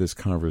part of this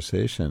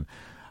conversation.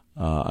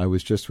 I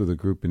was just with a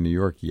group in New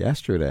York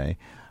yesterday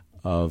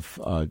of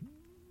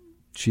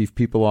chief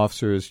people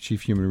officers,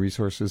 chief human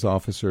resources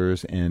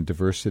officers, and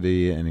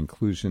diversity and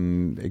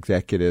inclusion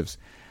executives.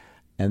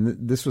 And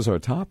this was our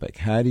topic.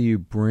 How do you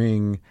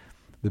bring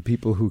the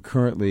people who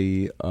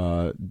currently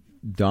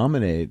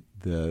dominate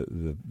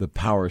the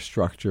power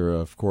structure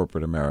of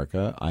corporate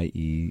America,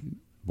 i.e.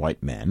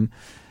 white men,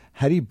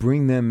 how do you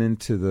bring them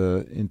into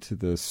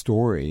the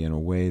story in a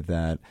way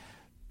that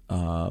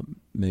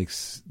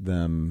makes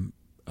them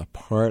a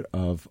part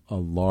of a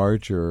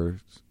larger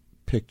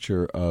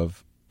picture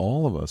of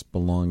all of us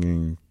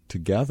belonging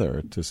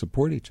together to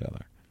support each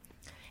other?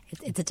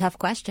 It's a tough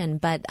question,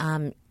 but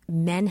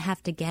men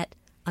have to get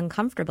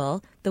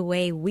uncomfortable the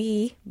way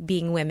we,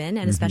 being women,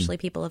 and especially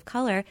people of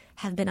color,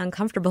 have been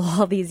uncomfortable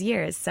all these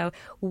years. So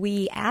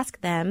we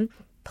ask them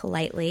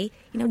politely,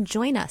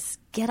 join us,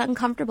 get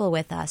uncomfortable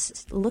with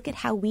us, look at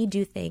how we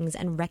do things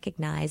and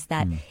recognize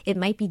that it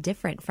might be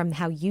different from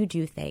how you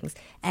do things.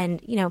 And,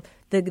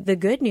 the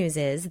good news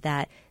is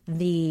that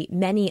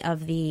many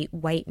of the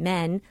white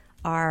men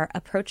are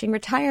approaching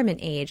retirement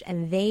age,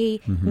 and they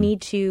need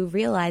to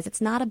realize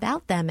it's not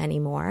about them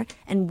anymore.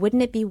 And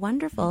wouldn't it be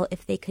wonderful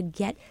if they could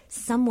get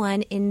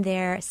someone in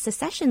their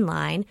succession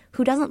line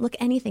who doesn't look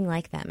anything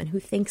like them and who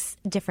thinks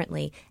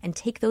differently, and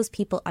take those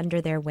people under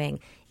their wing?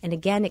 And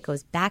again, it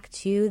goes back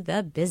to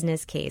the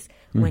business case.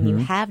 When you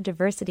have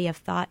diversity of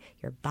thought,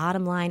 your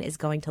bottom line is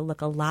going to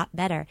look a lot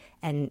better.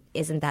 And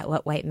isn't that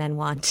what white men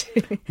want?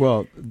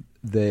 Well,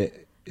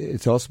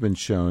 it's also been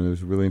shown, there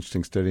was a really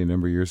interesting study a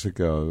number of years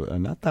ago,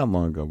 not that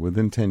long ago,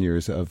 within 10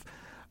 years, of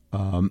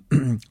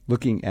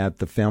looking at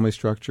the family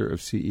structure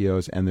of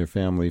CEOs and their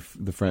family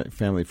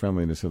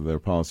friendliness of their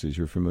policies.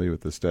 You're familiar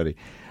with the study.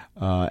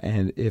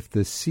 And if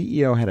the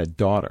CEO had a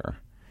daughter,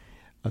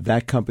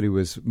 that company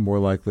was more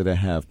likely to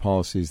have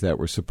policies that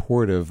were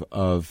supportive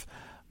of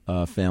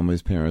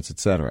families, parents,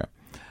 etc.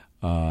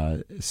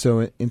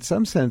 So in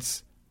some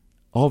sense,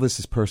 all this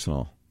is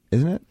personal,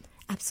 isn't it?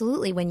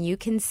 Absolutely. When you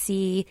can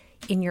see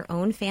in your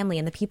own family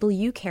and the people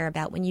you care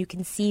about, when you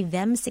can see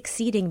them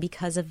succeeding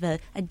because of a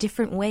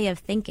different way of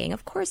thinking,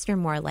 of course you're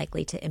more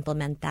likely to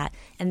implement that.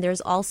 And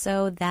there's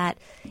also that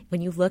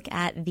when you look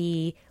at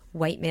the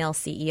white male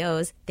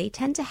CEOs, they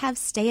tend to have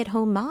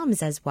stay-at-home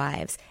moms as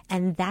wives.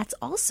 And that's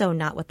also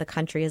not what the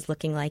country is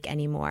looking like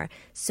anymore.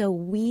 So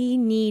we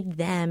need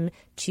them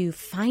to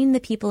find the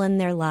people in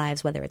their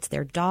lives, whether it's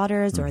their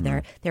daughters or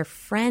their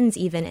friends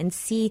even, and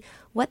see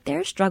what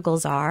their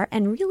struggles are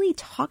and really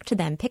talk to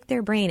them, pick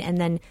their brain, and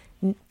then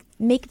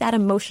make that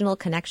emotional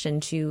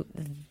connection to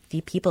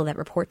the people that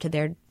report to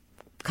their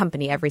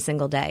company every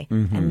single day.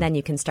 And then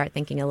you can start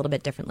thinking a little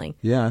bit differently.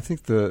 Yeah, I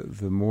think the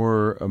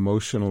more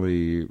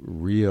emotionally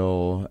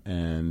real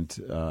and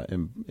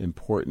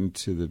important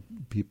to the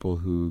people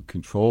who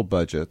control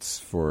budgets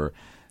for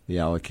the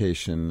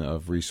allocation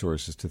of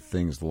resources to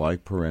things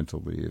like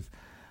parental leave,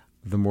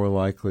 the more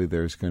likely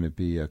there's going to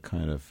be a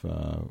kind of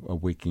a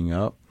waking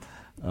up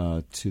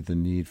to the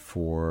need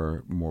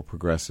for more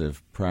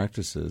progressive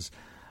practices.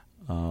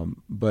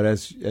 But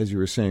as you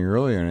were saying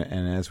earlier,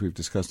 and as we've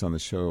discussed on the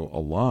show a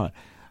lot,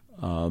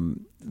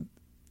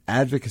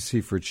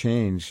 advocacy for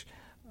change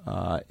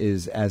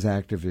is as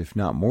active, if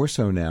not more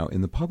so now,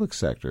 in the public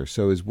sector.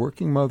 So is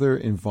Working Mother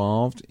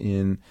involved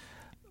in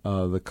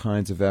the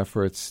kinds of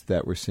efforts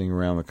that we're seeing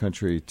around the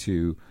country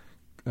to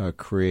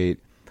create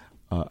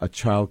a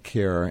child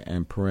care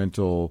and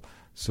parental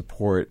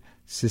support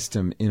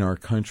system in our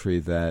country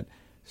that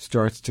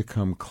starts to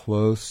come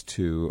close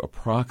to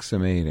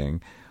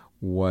approximating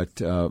what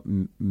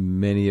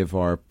many of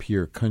our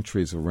peer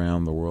countries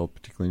around the world,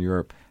 particularly in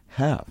Europe,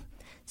 have?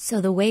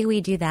 So the way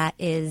we do that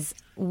is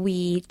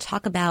we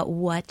talk about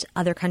what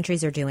other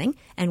countries are doing,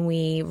 and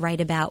we write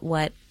about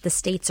what the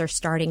states are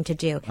starting to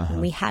do. And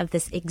we have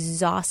this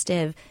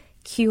exhaustive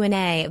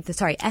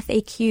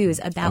FAQs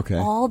about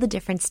all the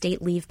different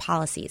state leave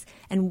policies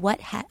and what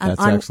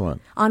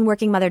excellent. On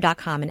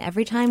workingmother.com. And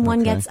every time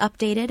one gets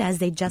updated, as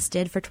they just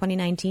did for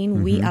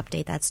 2019, we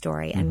update that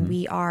story. And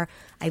we are,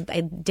 I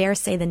dare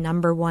say, the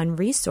number one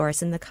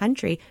resource in the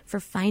country for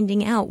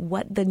finding out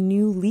what the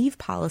new leave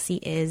policy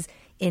is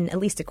in, at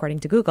least according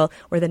to Google,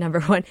 we're the number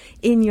one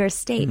in your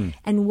state.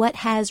 And what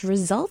has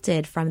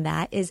resulted from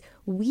that is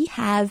we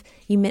have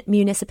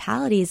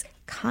municipalities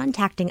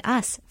contacting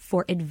us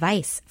for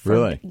advice.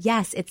 Really?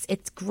 Yes,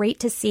 it's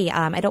great to see.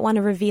 I don't want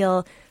to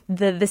reveal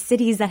the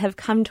cities that have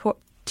come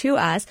to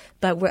us,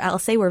 but I'll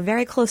say we're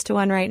very close to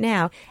one right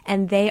now,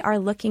 and they are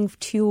looking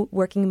to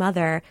Working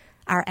Mother,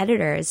 our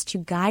editors, to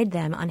guide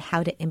them on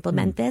how to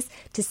implement this,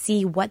 to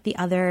see what the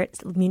other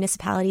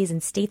municipalities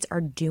and states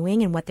are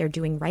doing and what they're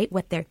doing right,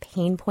 what their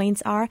pain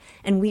points are.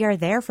 And we are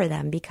there for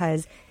them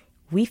because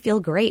we feel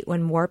great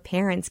when more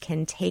parents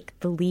can take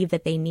the leave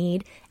that they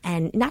need,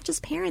 and not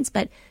just parents,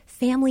 but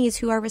families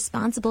who are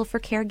responsible for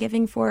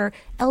caregiving for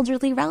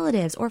elderly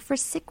relatives or for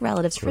sick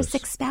relatives, for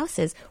sick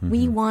spouses.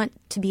 We want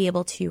to be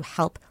able to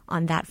help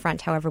on that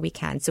front however we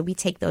can. So we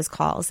take those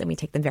calls and we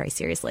take them very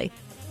seriously.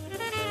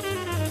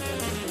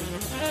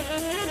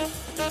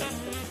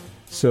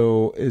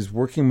 So is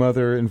Working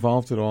Mother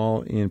involved at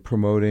all in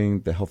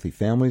promoting the Healthy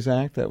Families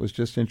Act that was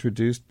just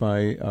introduced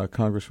by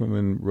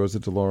Congresswoman Rosa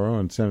DeLauro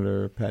and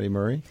Senator Patty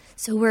Murray?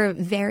 So we're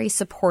very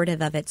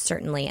supportive of it,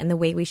 certainly. And the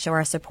way we show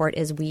our support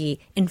is we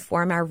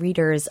inform our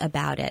readers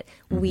about it.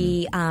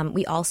 We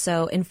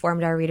also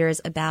informed our readers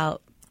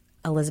about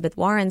Elizabeth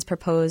Warren's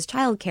proposed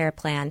child care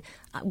plan.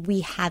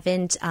 We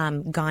haven't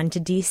gone to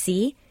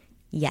D.C.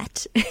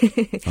 yet.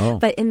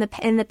 But in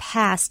the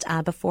past,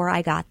 before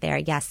I got there,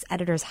 yes,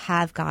 editors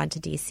have gone to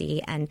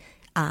D.C. and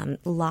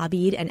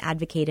lobbied and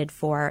advocated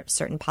for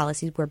certain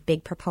policies. We're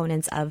big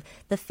proponents of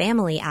the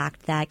Family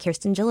Act that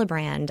Kirsten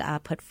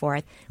Gillibrand put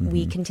forth.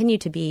 We continue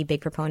to be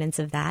big proponents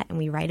of that, and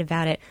we write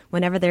about it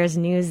whenever there's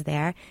news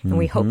there, and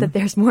we hope that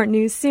there's more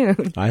news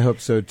soon. I hope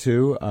so,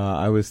 too.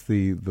 I was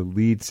the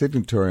lead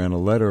signatory on a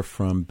letter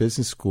from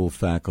business school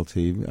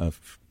faculty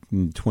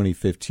in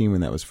 2015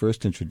 when that was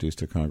first introduced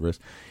to Congress,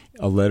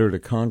 a letter to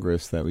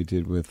Congress that we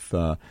did with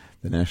the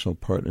National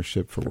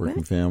Partnership for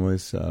Working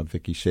Families,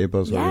 Vicki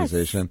Szabo's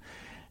organization.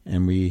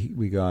 And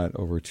we got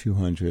over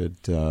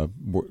 200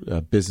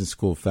 business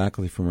school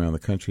faculty from around the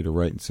country to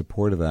write in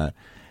support of that.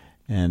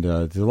 And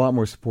there's a lot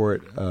more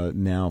support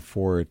now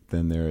for it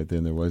than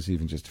there was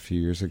even just a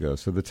few years ago.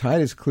 So the tide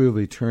is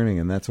clearly turning,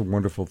 and that's a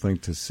wonderful thing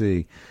to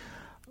see.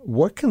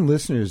 What can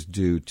listeners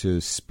do to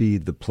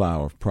speed the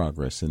plow of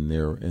progress in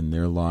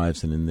their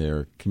lives and in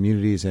their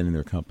communities and in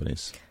their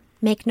companies?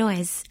 Make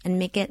noise and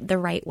make it the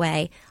right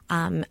way.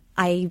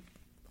 I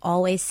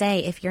always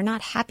say, if you're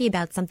not happy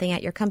about something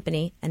at your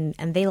company and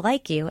they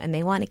like you and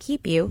they want to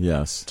keep you,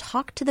 yes,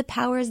 talk to the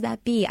powers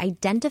that be.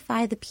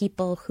 Identify the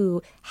people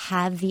who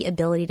have the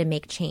ability to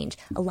make change.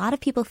 A lot of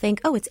people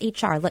think, oh, it's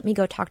HR. Let me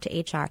go talk to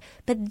HR.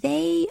 But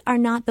they are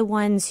not the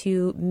ones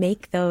who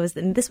make those.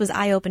 And this was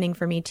eye-opening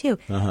for me, too.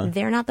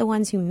 They're not the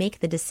ones who make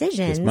the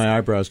decisions. Yes, my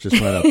eyebrows just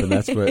went up, and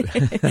that's what,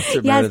 that's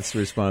what Meredith's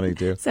responding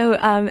to. So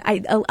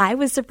I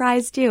was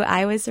surprised, too.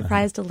 I was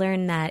surprised to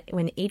learn that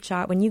when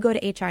you go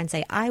to HR and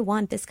say, I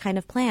want this kind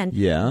of plan,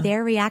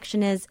 their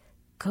reaction is,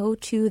 go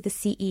to the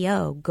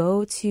CEO,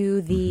 go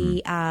to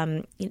the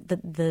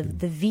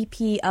the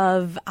VP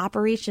of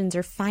operations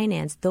or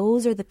finance.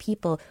 Those are the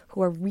people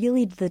who are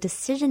really the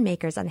decision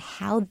makers on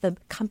how the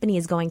company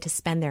is going to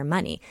spend their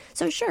money.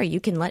 So sure, you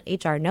can let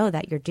HR know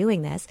that you're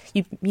doing this.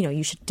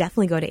 You should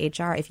definitely go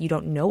to HR if you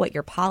don't know what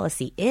your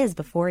policy is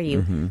before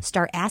you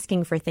start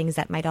asking for things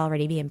that might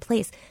already be in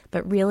place.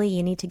 But really,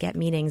 you need to get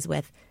meetings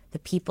with the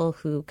people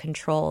who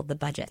control the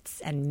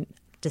budgets and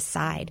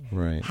decide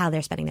how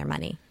they're spending their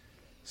money.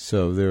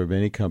 So there are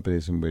many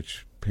companies in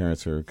which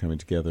parents are coming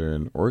together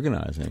and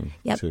organizing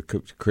to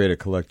create a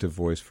collective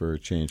voice for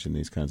change in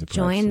these kinds of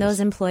practices. Join those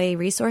employee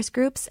resource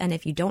groups. And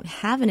if you don't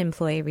have an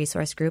employee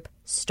resource group,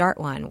 start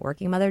one.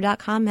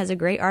 WorkingMother.com has a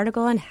great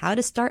article on how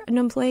to start an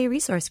employee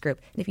resource group.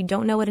 And if you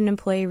don't know what an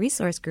employee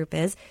resource group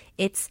is,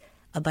 it's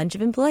a bunch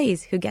of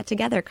employees who get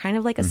together, kind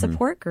of like a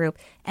support group,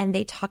 and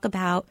they talk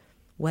about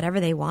whatever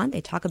they want.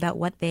 They talk about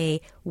what they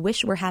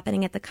wish were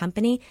happening at the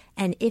company.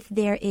 And if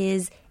there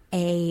is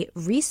a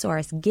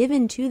resource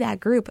given to that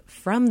group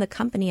from the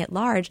company at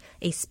large,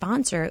 a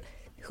sponsor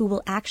who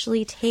will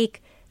actually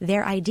take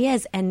their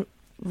ideas and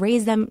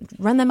raise them,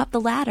 run them up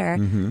the ladder,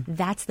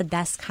 that's the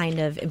best kind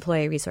of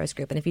employee resource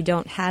group. And if you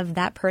don't have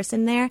that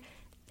person there,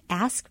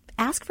 ask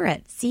for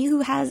it. See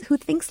who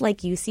thinks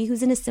like you, see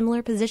who's in a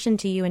similar position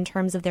to you in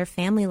terms of their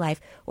family life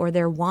or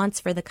their wants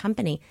for the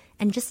company,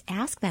 and just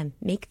ask them.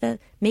 Make the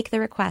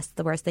request.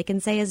 The worst they can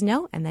say is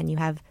no, and then you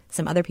have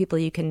some other people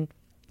you could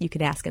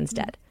ask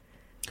instead.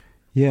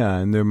 Yeah,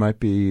 and there might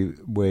be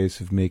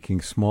ways of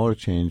making smaller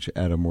change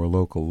at a more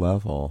local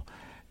level,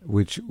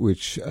 which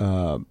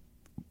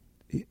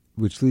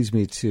leads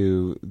me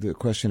to the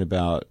question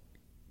about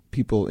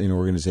people in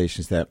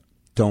organizations that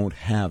don't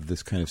have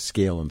this kind of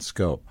scale and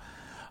scope,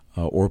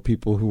 or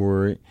people who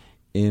are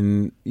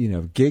in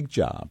gig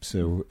jobs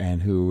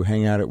and who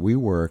hang out at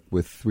WeWork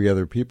with 3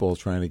 other people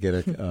trying to get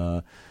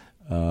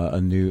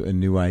a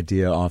new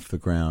idea off the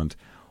ground.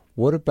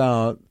 What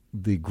about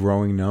the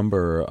growing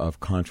number of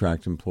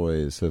contract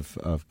employees,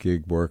 of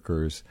gig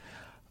workers?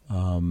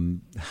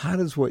 How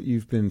does what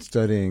you've been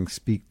studying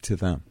speak to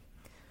them?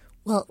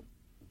 Well,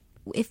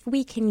 if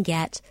we can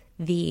get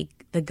the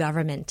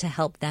government to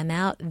help them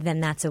out, then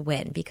that's a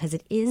win, because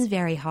it is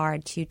very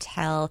hard to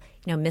tell,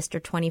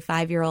 Mr.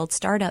 25-year-old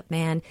startup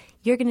man,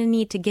 you're going to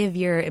need to give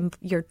your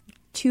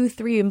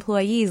 2-3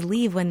 employees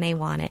leave when they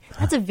want it.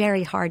 That's a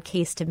very hard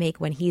case to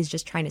make when he's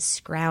just trying to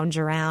scrounge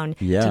around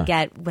to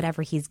get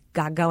whatever he's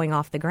got going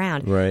off the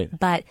ground. Right.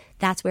 But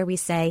that's where we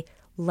say,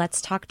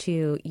 let's talk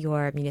to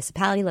your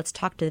municipality, let's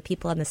talk to the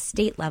people on the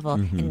state level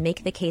and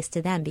make the case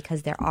to them,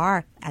 because there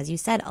are, as you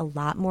said, a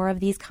lot more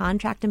of these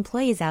contract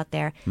employees out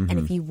there. And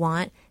if you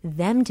want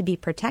them to be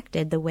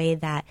protected the way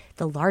that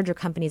the larger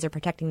companies are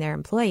protecting their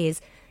employees,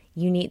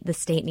 the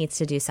state needs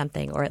to do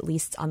something, or at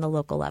least on the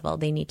local level,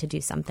 they need to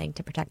do something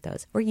to protect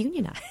those, or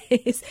unionize.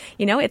 It's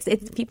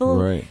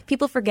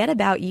people forget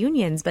about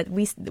unions, but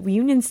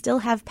unions still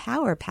have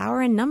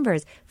power in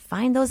numbers.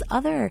 Find those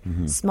other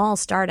small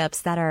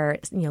startups that are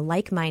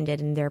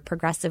like-minded in their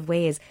progressive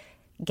ways.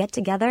 Get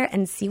together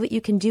and see what you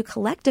can do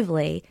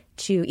collectively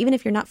to, even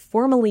if you're not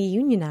formally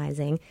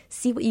unionizing,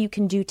 see what you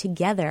can do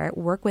together,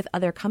 work with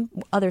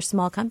other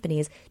small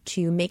companies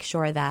to make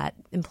sure that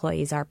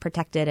employees are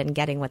protected and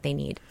getting what they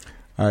need.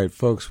 All right,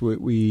 folks,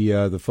 we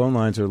the phone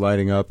lines are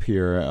lighting up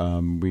here.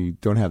 We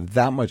don't have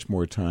that much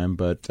more time,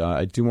 but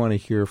I do want to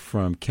hear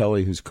from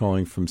Kelly, who's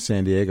calling from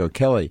San Diego.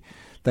 Kelly,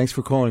 thanks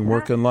for calling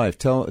Work and Life.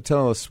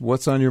 Tell us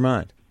what's on your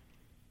mind.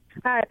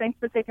 Hi, thanks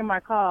for taking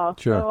my call.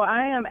 Sure. So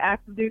I am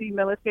active duty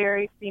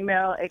military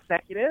female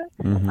executive,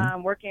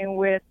 working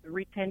with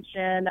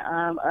retention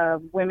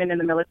of women in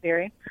the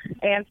military.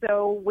 And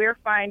so we're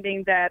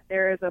finding that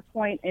there is a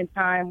point in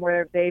time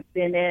where they've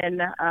been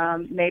in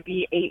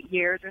maybe 8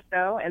 years or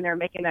so, and they're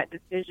making that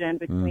decision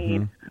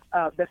between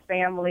the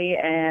family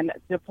and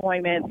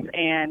deployments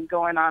and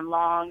going on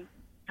long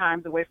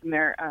times away from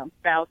their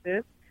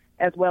spouses,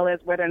 as well as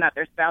whether or not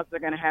their spouses are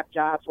going to have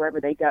jobs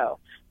wherever they go.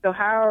 So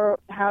how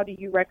do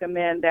you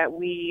recommend that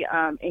we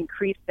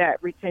increase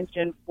that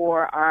retention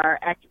for our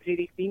active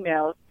duty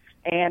females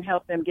and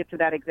help them get to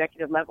that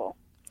executive level?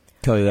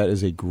 Kelly, that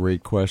is a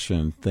great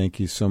question. Thank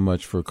you so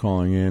much for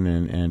calling in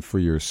and for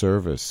your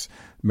service.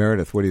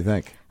 Meredith, what do you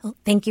think? Well,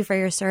 thank you for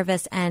your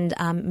service. And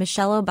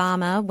Michelle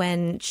Obama,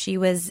 when she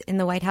was in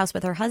the White House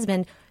with her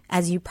husband,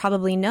 as you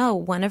probably know,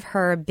 one of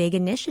her big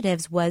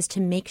initiatives was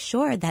to make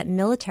sure that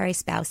military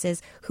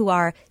spouses who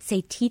are,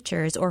 say,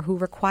 teachers or who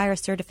require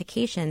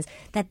certifications,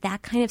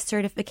 that kind of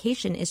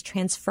certification is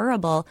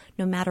transferable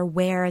no matter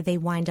where they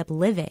wind up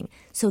living.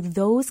 So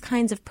those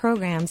kinds of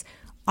programs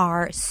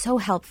are so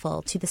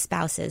helpful to the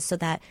spouses so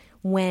that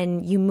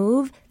when you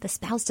move, the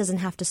spouse doesn't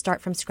have to start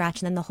from scratch,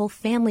 and then the whole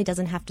family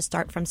doesn't have to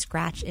start from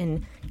scratch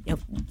in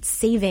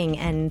saving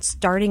and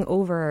starting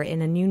over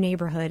in a new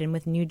neighborhood and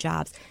with new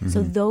jobs. Mm-hmm.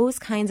 So those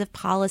kinds of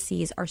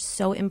policies are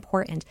so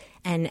important.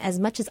 And as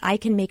much as I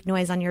can make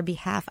noise on your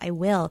behalf, I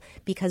will,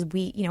 because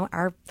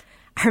our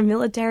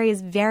military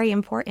is very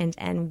important,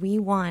 and we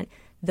want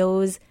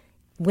those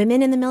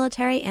women in the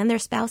military and their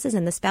spouses,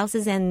 and the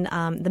spouses and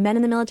the men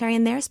in the military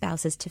and their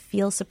spouses to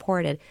feel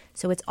supported.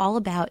 So it's all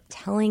about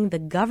telling the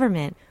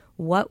government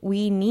what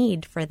we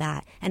need for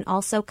that. And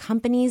also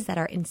companies that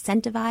are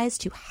incentivized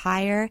to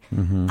hire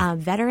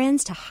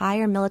veterans, to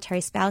hire military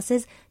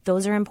spouses,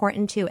 those are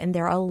important too. And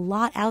there are a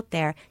lot out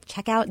there.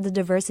 Check out the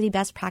Diversity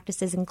Best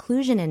Practices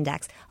Inclusion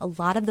Index. A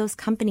lot of those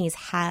companies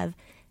have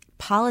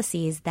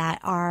policies that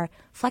are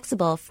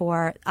flexible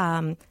for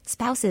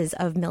spouses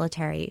of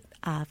military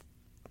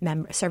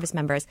service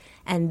members,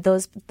 and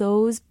those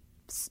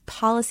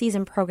policies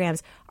and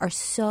programs are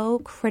so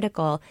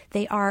critical.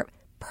 They are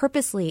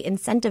purposely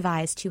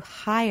incentivized to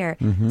hire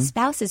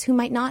spouses who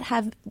might not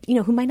have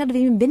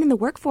even been in the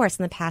workforce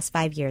in the past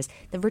 5 years.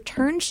 The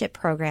returnship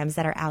programs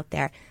that are out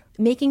there,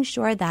 making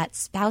sure that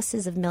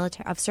spouses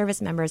of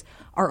service members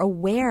are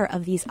aware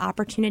of these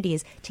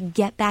opportunities to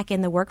get back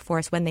in the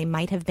workforce when they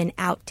might have been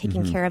out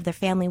taking care of their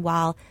family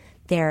while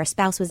their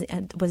spouse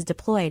was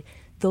deployed.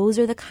 Those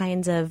are the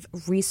kinds of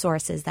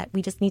resources that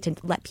we just need to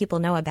let people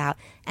know about.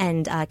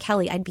 And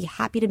Kelly, I'd be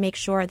happy to make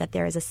sure that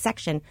there is a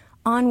section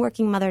on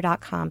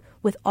workingmother.com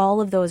with all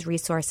of those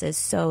resources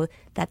so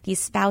that these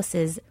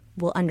spouses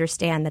will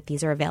understand that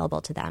these are available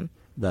to them.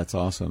 That's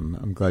awesome.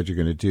 I'm glad you're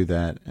going to do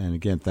that. And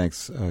again,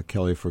 thanks,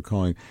 Kelly, for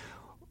calling.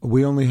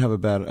 We only have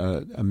about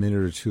a minute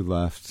or two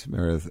left,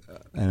 Meredith,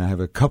 and I have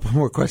a couple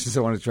more questions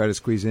I want to try to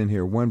squeeze in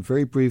here. One,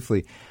 very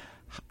briefly.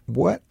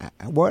 What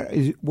are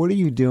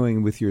you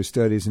doing with your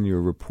studies and your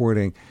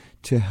reporting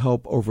to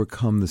help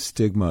overcome the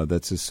stigma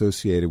that's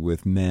associated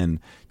with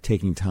men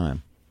taking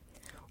time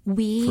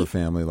for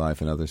family life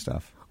and other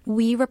stuff?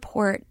 We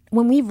report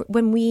when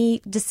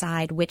we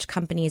decide which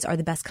companies are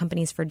the best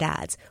companies for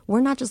dads.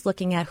 We're not just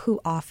looking at who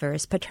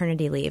offers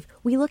paternity leave.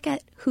 We look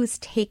at who's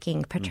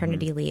taking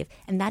paternity leave,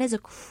 and that is a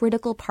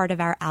critical part of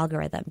our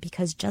algorithm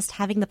because just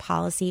having the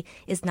policy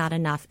is not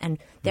enough. And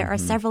there are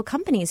several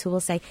companies who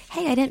will say,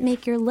 "Hey, I didn't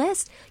make your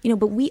list,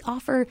 but we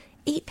offer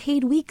 8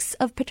 paid weeks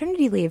of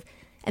paternity leave."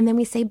 And then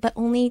we say, but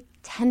only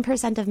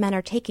 10% of men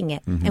are taking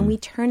it. And we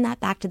turn that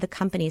back to the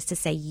companies to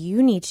say,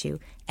 you need to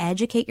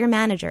educate your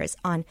managers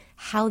on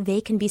how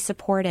they can be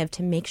supportive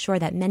to make sure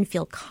that men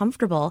feel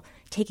comfortable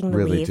taking the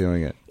leave. Really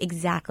doing it.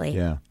 Exactly.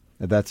 Yeah.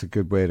 That's a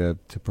good way to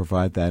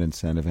provide that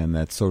incentive and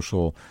that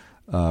social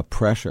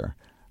pressure.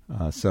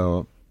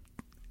 So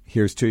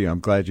here's to you. I'm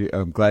glad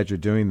you're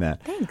doing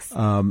that. Thanks.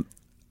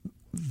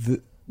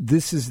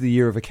 This is the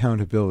year of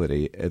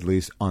accountability, at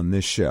least on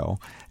this show.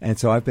 And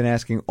so I've been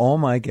asking all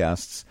my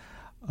guests,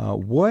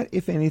 what,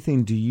 if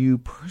anything, do you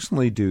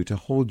personally do to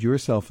hold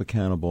yourself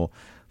accountable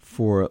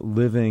for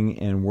living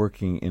and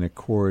working in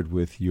accord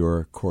with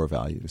your core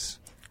values?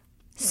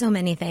 So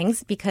many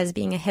things, because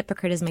being a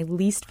hypocrite is my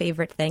least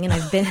favorite thing, and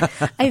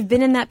I've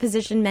been in that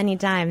position many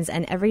times.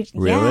 And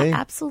Really? Yeah,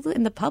 absolutely.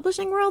 In the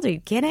publishing world, are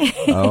you kidding?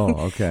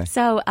 Oh, okay.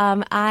 So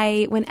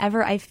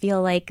whenever I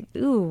feel like,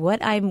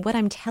 what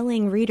I'm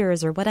telling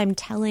readers or what I'm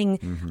telling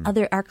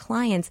our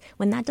clients,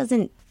 when that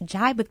doesn't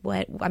jibe with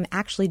what I'm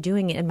actually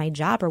doing in my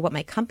job or what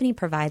my company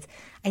provides,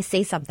 I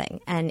say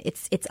something, and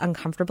it's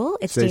uncomfortable.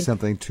 Say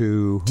something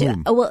to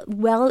whom?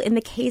 Well, in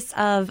the case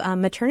of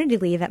maternity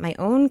leave at my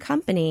own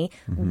company,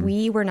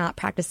 we were not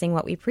practicing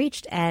what we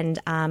preached. And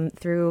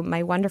through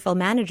my wonderful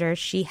manager,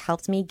 she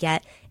helped me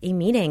get a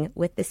meeting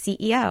with the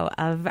CEO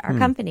of our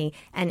company.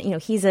 And,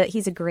 he's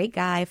a great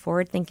guy,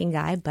 forward-thinking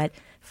guy, but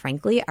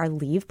frankly, our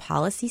leave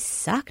policy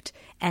sucked.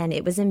 And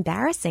it was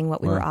embarrassing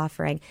what we were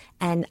offering.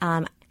 And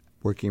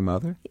Working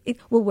Mother?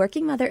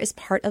 Working Mother is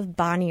part of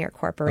Bonnier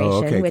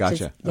Corporation,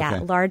 which is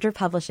larger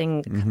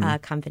publishing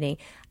company.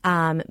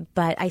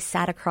 But I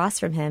sat across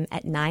from him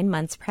at 9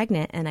 months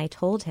pregnant, and I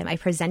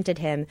presented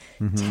him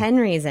 10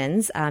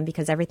 reasons,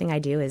 because everything I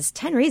do is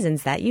 10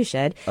 reasons that you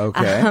should.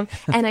 Okay.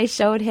 And I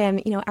showed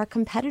him, our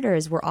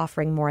competitors were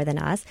offering more than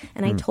us,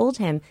 and I told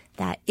him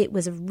that it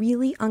was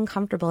really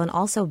uncomfortable and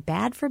also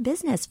bad for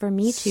business for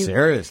me to...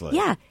 Seriously?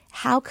 Yeah.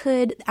 How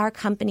could our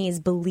companies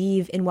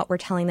believe in what we're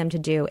telling them to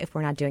do if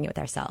we're not doing it with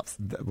ourselves?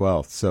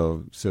 Well,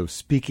 so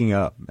speaking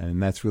up,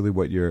 and that's really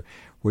what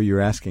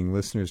you're asking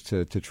listeners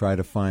to try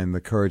to find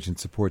the courage and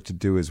support to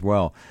do as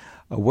well.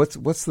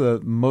 What's the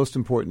most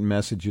important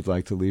message you'd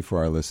like to leave for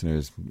our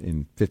listeners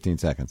in 15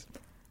 seconds?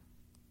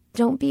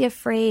 Don't be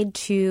afraid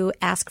to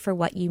ask for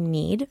what you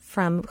need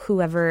from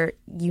whoever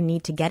you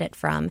need to get it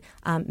from.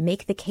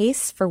 Make the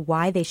case for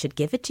why they should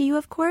give it to you,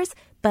 of course,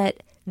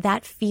 but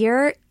that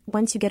fear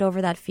once you get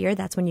over that fear,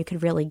 that's when you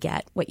could really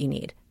get what you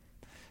need.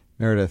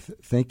 Meredith,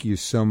 thank you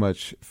so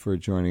much for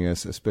joining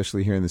us,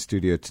 especially here in the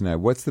studio tonight.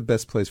 What's the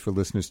best place for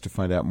listeners to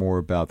find out more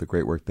about the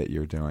great work that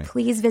you're doing?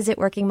 Please visit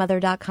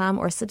workingmother.com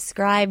or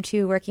subscribe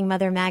to Working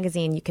Mother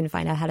magazine. You can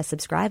find out how to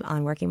subscribe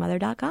on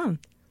workingmother.com.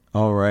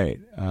 All right.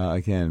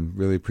 Again,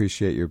 really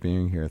appreciate your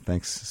being here.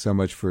 Thanks so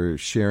much for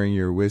sharing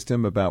your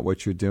wisdom about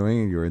what you're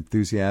doing, your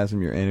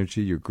enthusiasm, your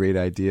energy, your great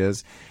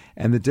ideas,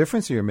 and the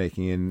difference you're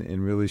making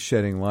in really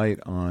shedding light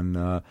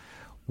on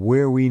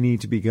where we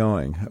need to be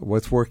going,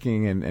 what's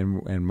working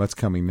and what's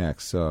coming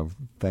next. So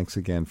thanks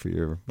again for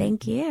your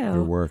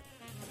work.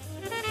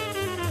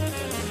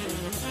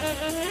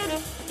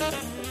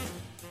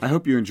 I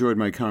hope you enjoyed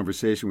my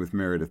conversation with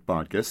Meredith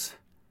Botkus,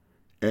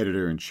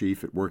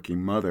 editor-in-chief at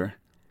Working Mother,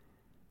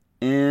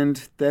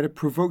 and that it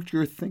provoked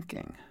your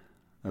thinking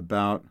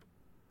about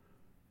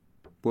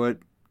what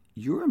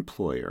your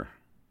employer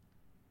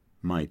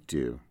might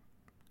do,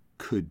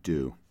 could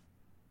do,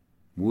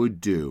 would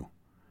do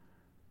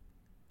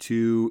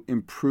to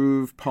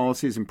improve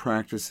policies and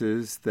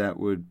practices that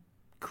would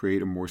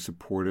create a more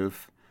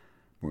supportive,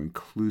 more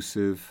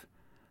inclusive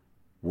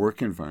work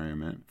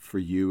environment for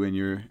you and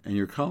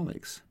your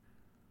colleagues.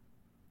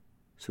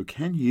 So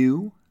can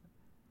you,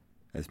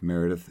 as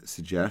Meredith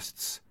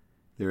suggests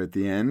there at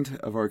the end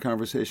of our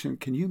conversation,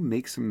 can you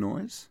make some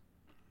noise?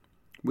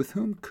 With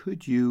whom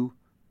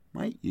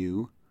might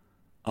you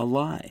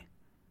ally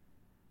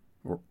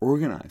or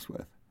organize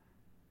with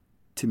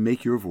to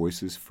make your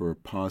voices for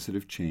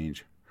positive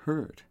change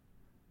heard?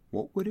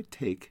 What would it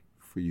take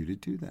for you to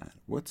do that?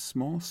 What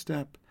small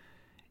step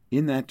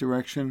in that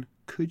direction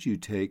could you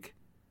take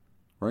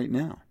right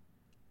now?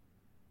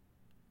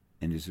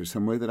 And is there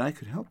some way that I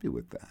could help you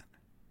with that?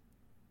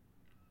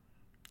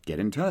 Get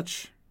in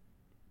touch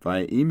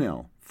via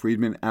email,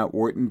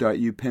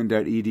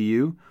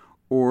 friedman@wharton.upenn.edu,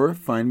 or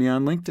find me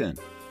on LinkedIn.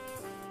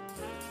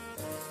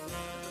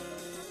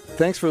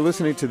 Thanks for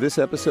listening to this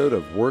episode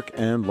of Work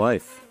and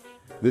Life.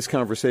 This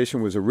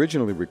conversation was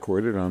originally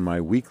recorded on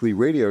my weekly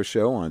radio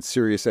show on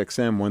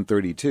SiriusXM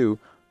 132,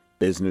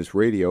 Business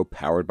Radio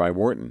powered by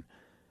Wharton.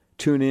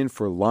 Tune in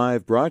for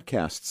live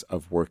broadcasts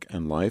of Work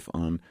and Life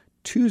on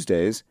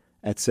Tuesdays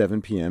at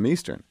 7 p.m.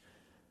 Eastern.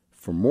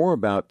 For more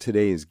about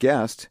today's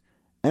guest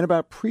and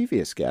about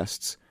previous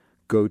guests,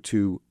 go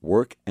to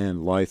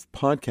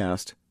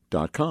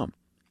workandlifepodcast.com.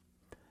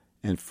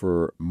 And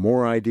for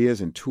more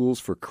ideas and tools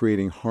for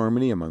creating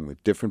harmony among the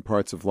different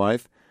parts of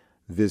life,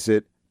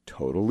 visit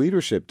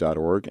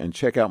totalleadership.org and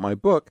check out my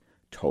book,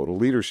 Total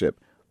Leadership.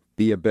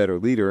 Be a better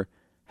leader.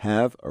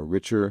 Have a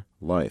richer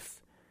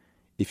life.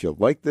 If you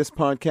like this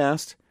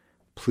podcast,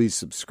 please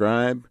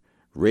subscribe,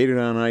 rate it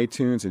on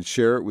iTunes, and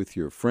share it with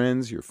your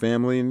friends, your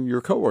family, and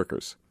your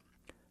coworkers.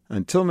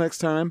 Until next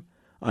time,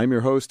 I'm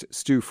your host,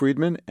 Stu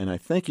Friedman, and I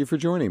thank you for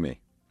joining me.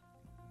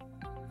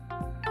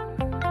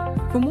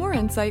 For more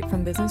insight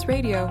from Business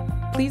Radio,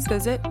 please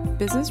visit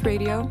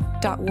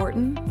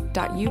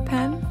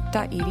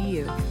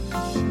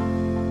businessradio.wharton.upenn.edu.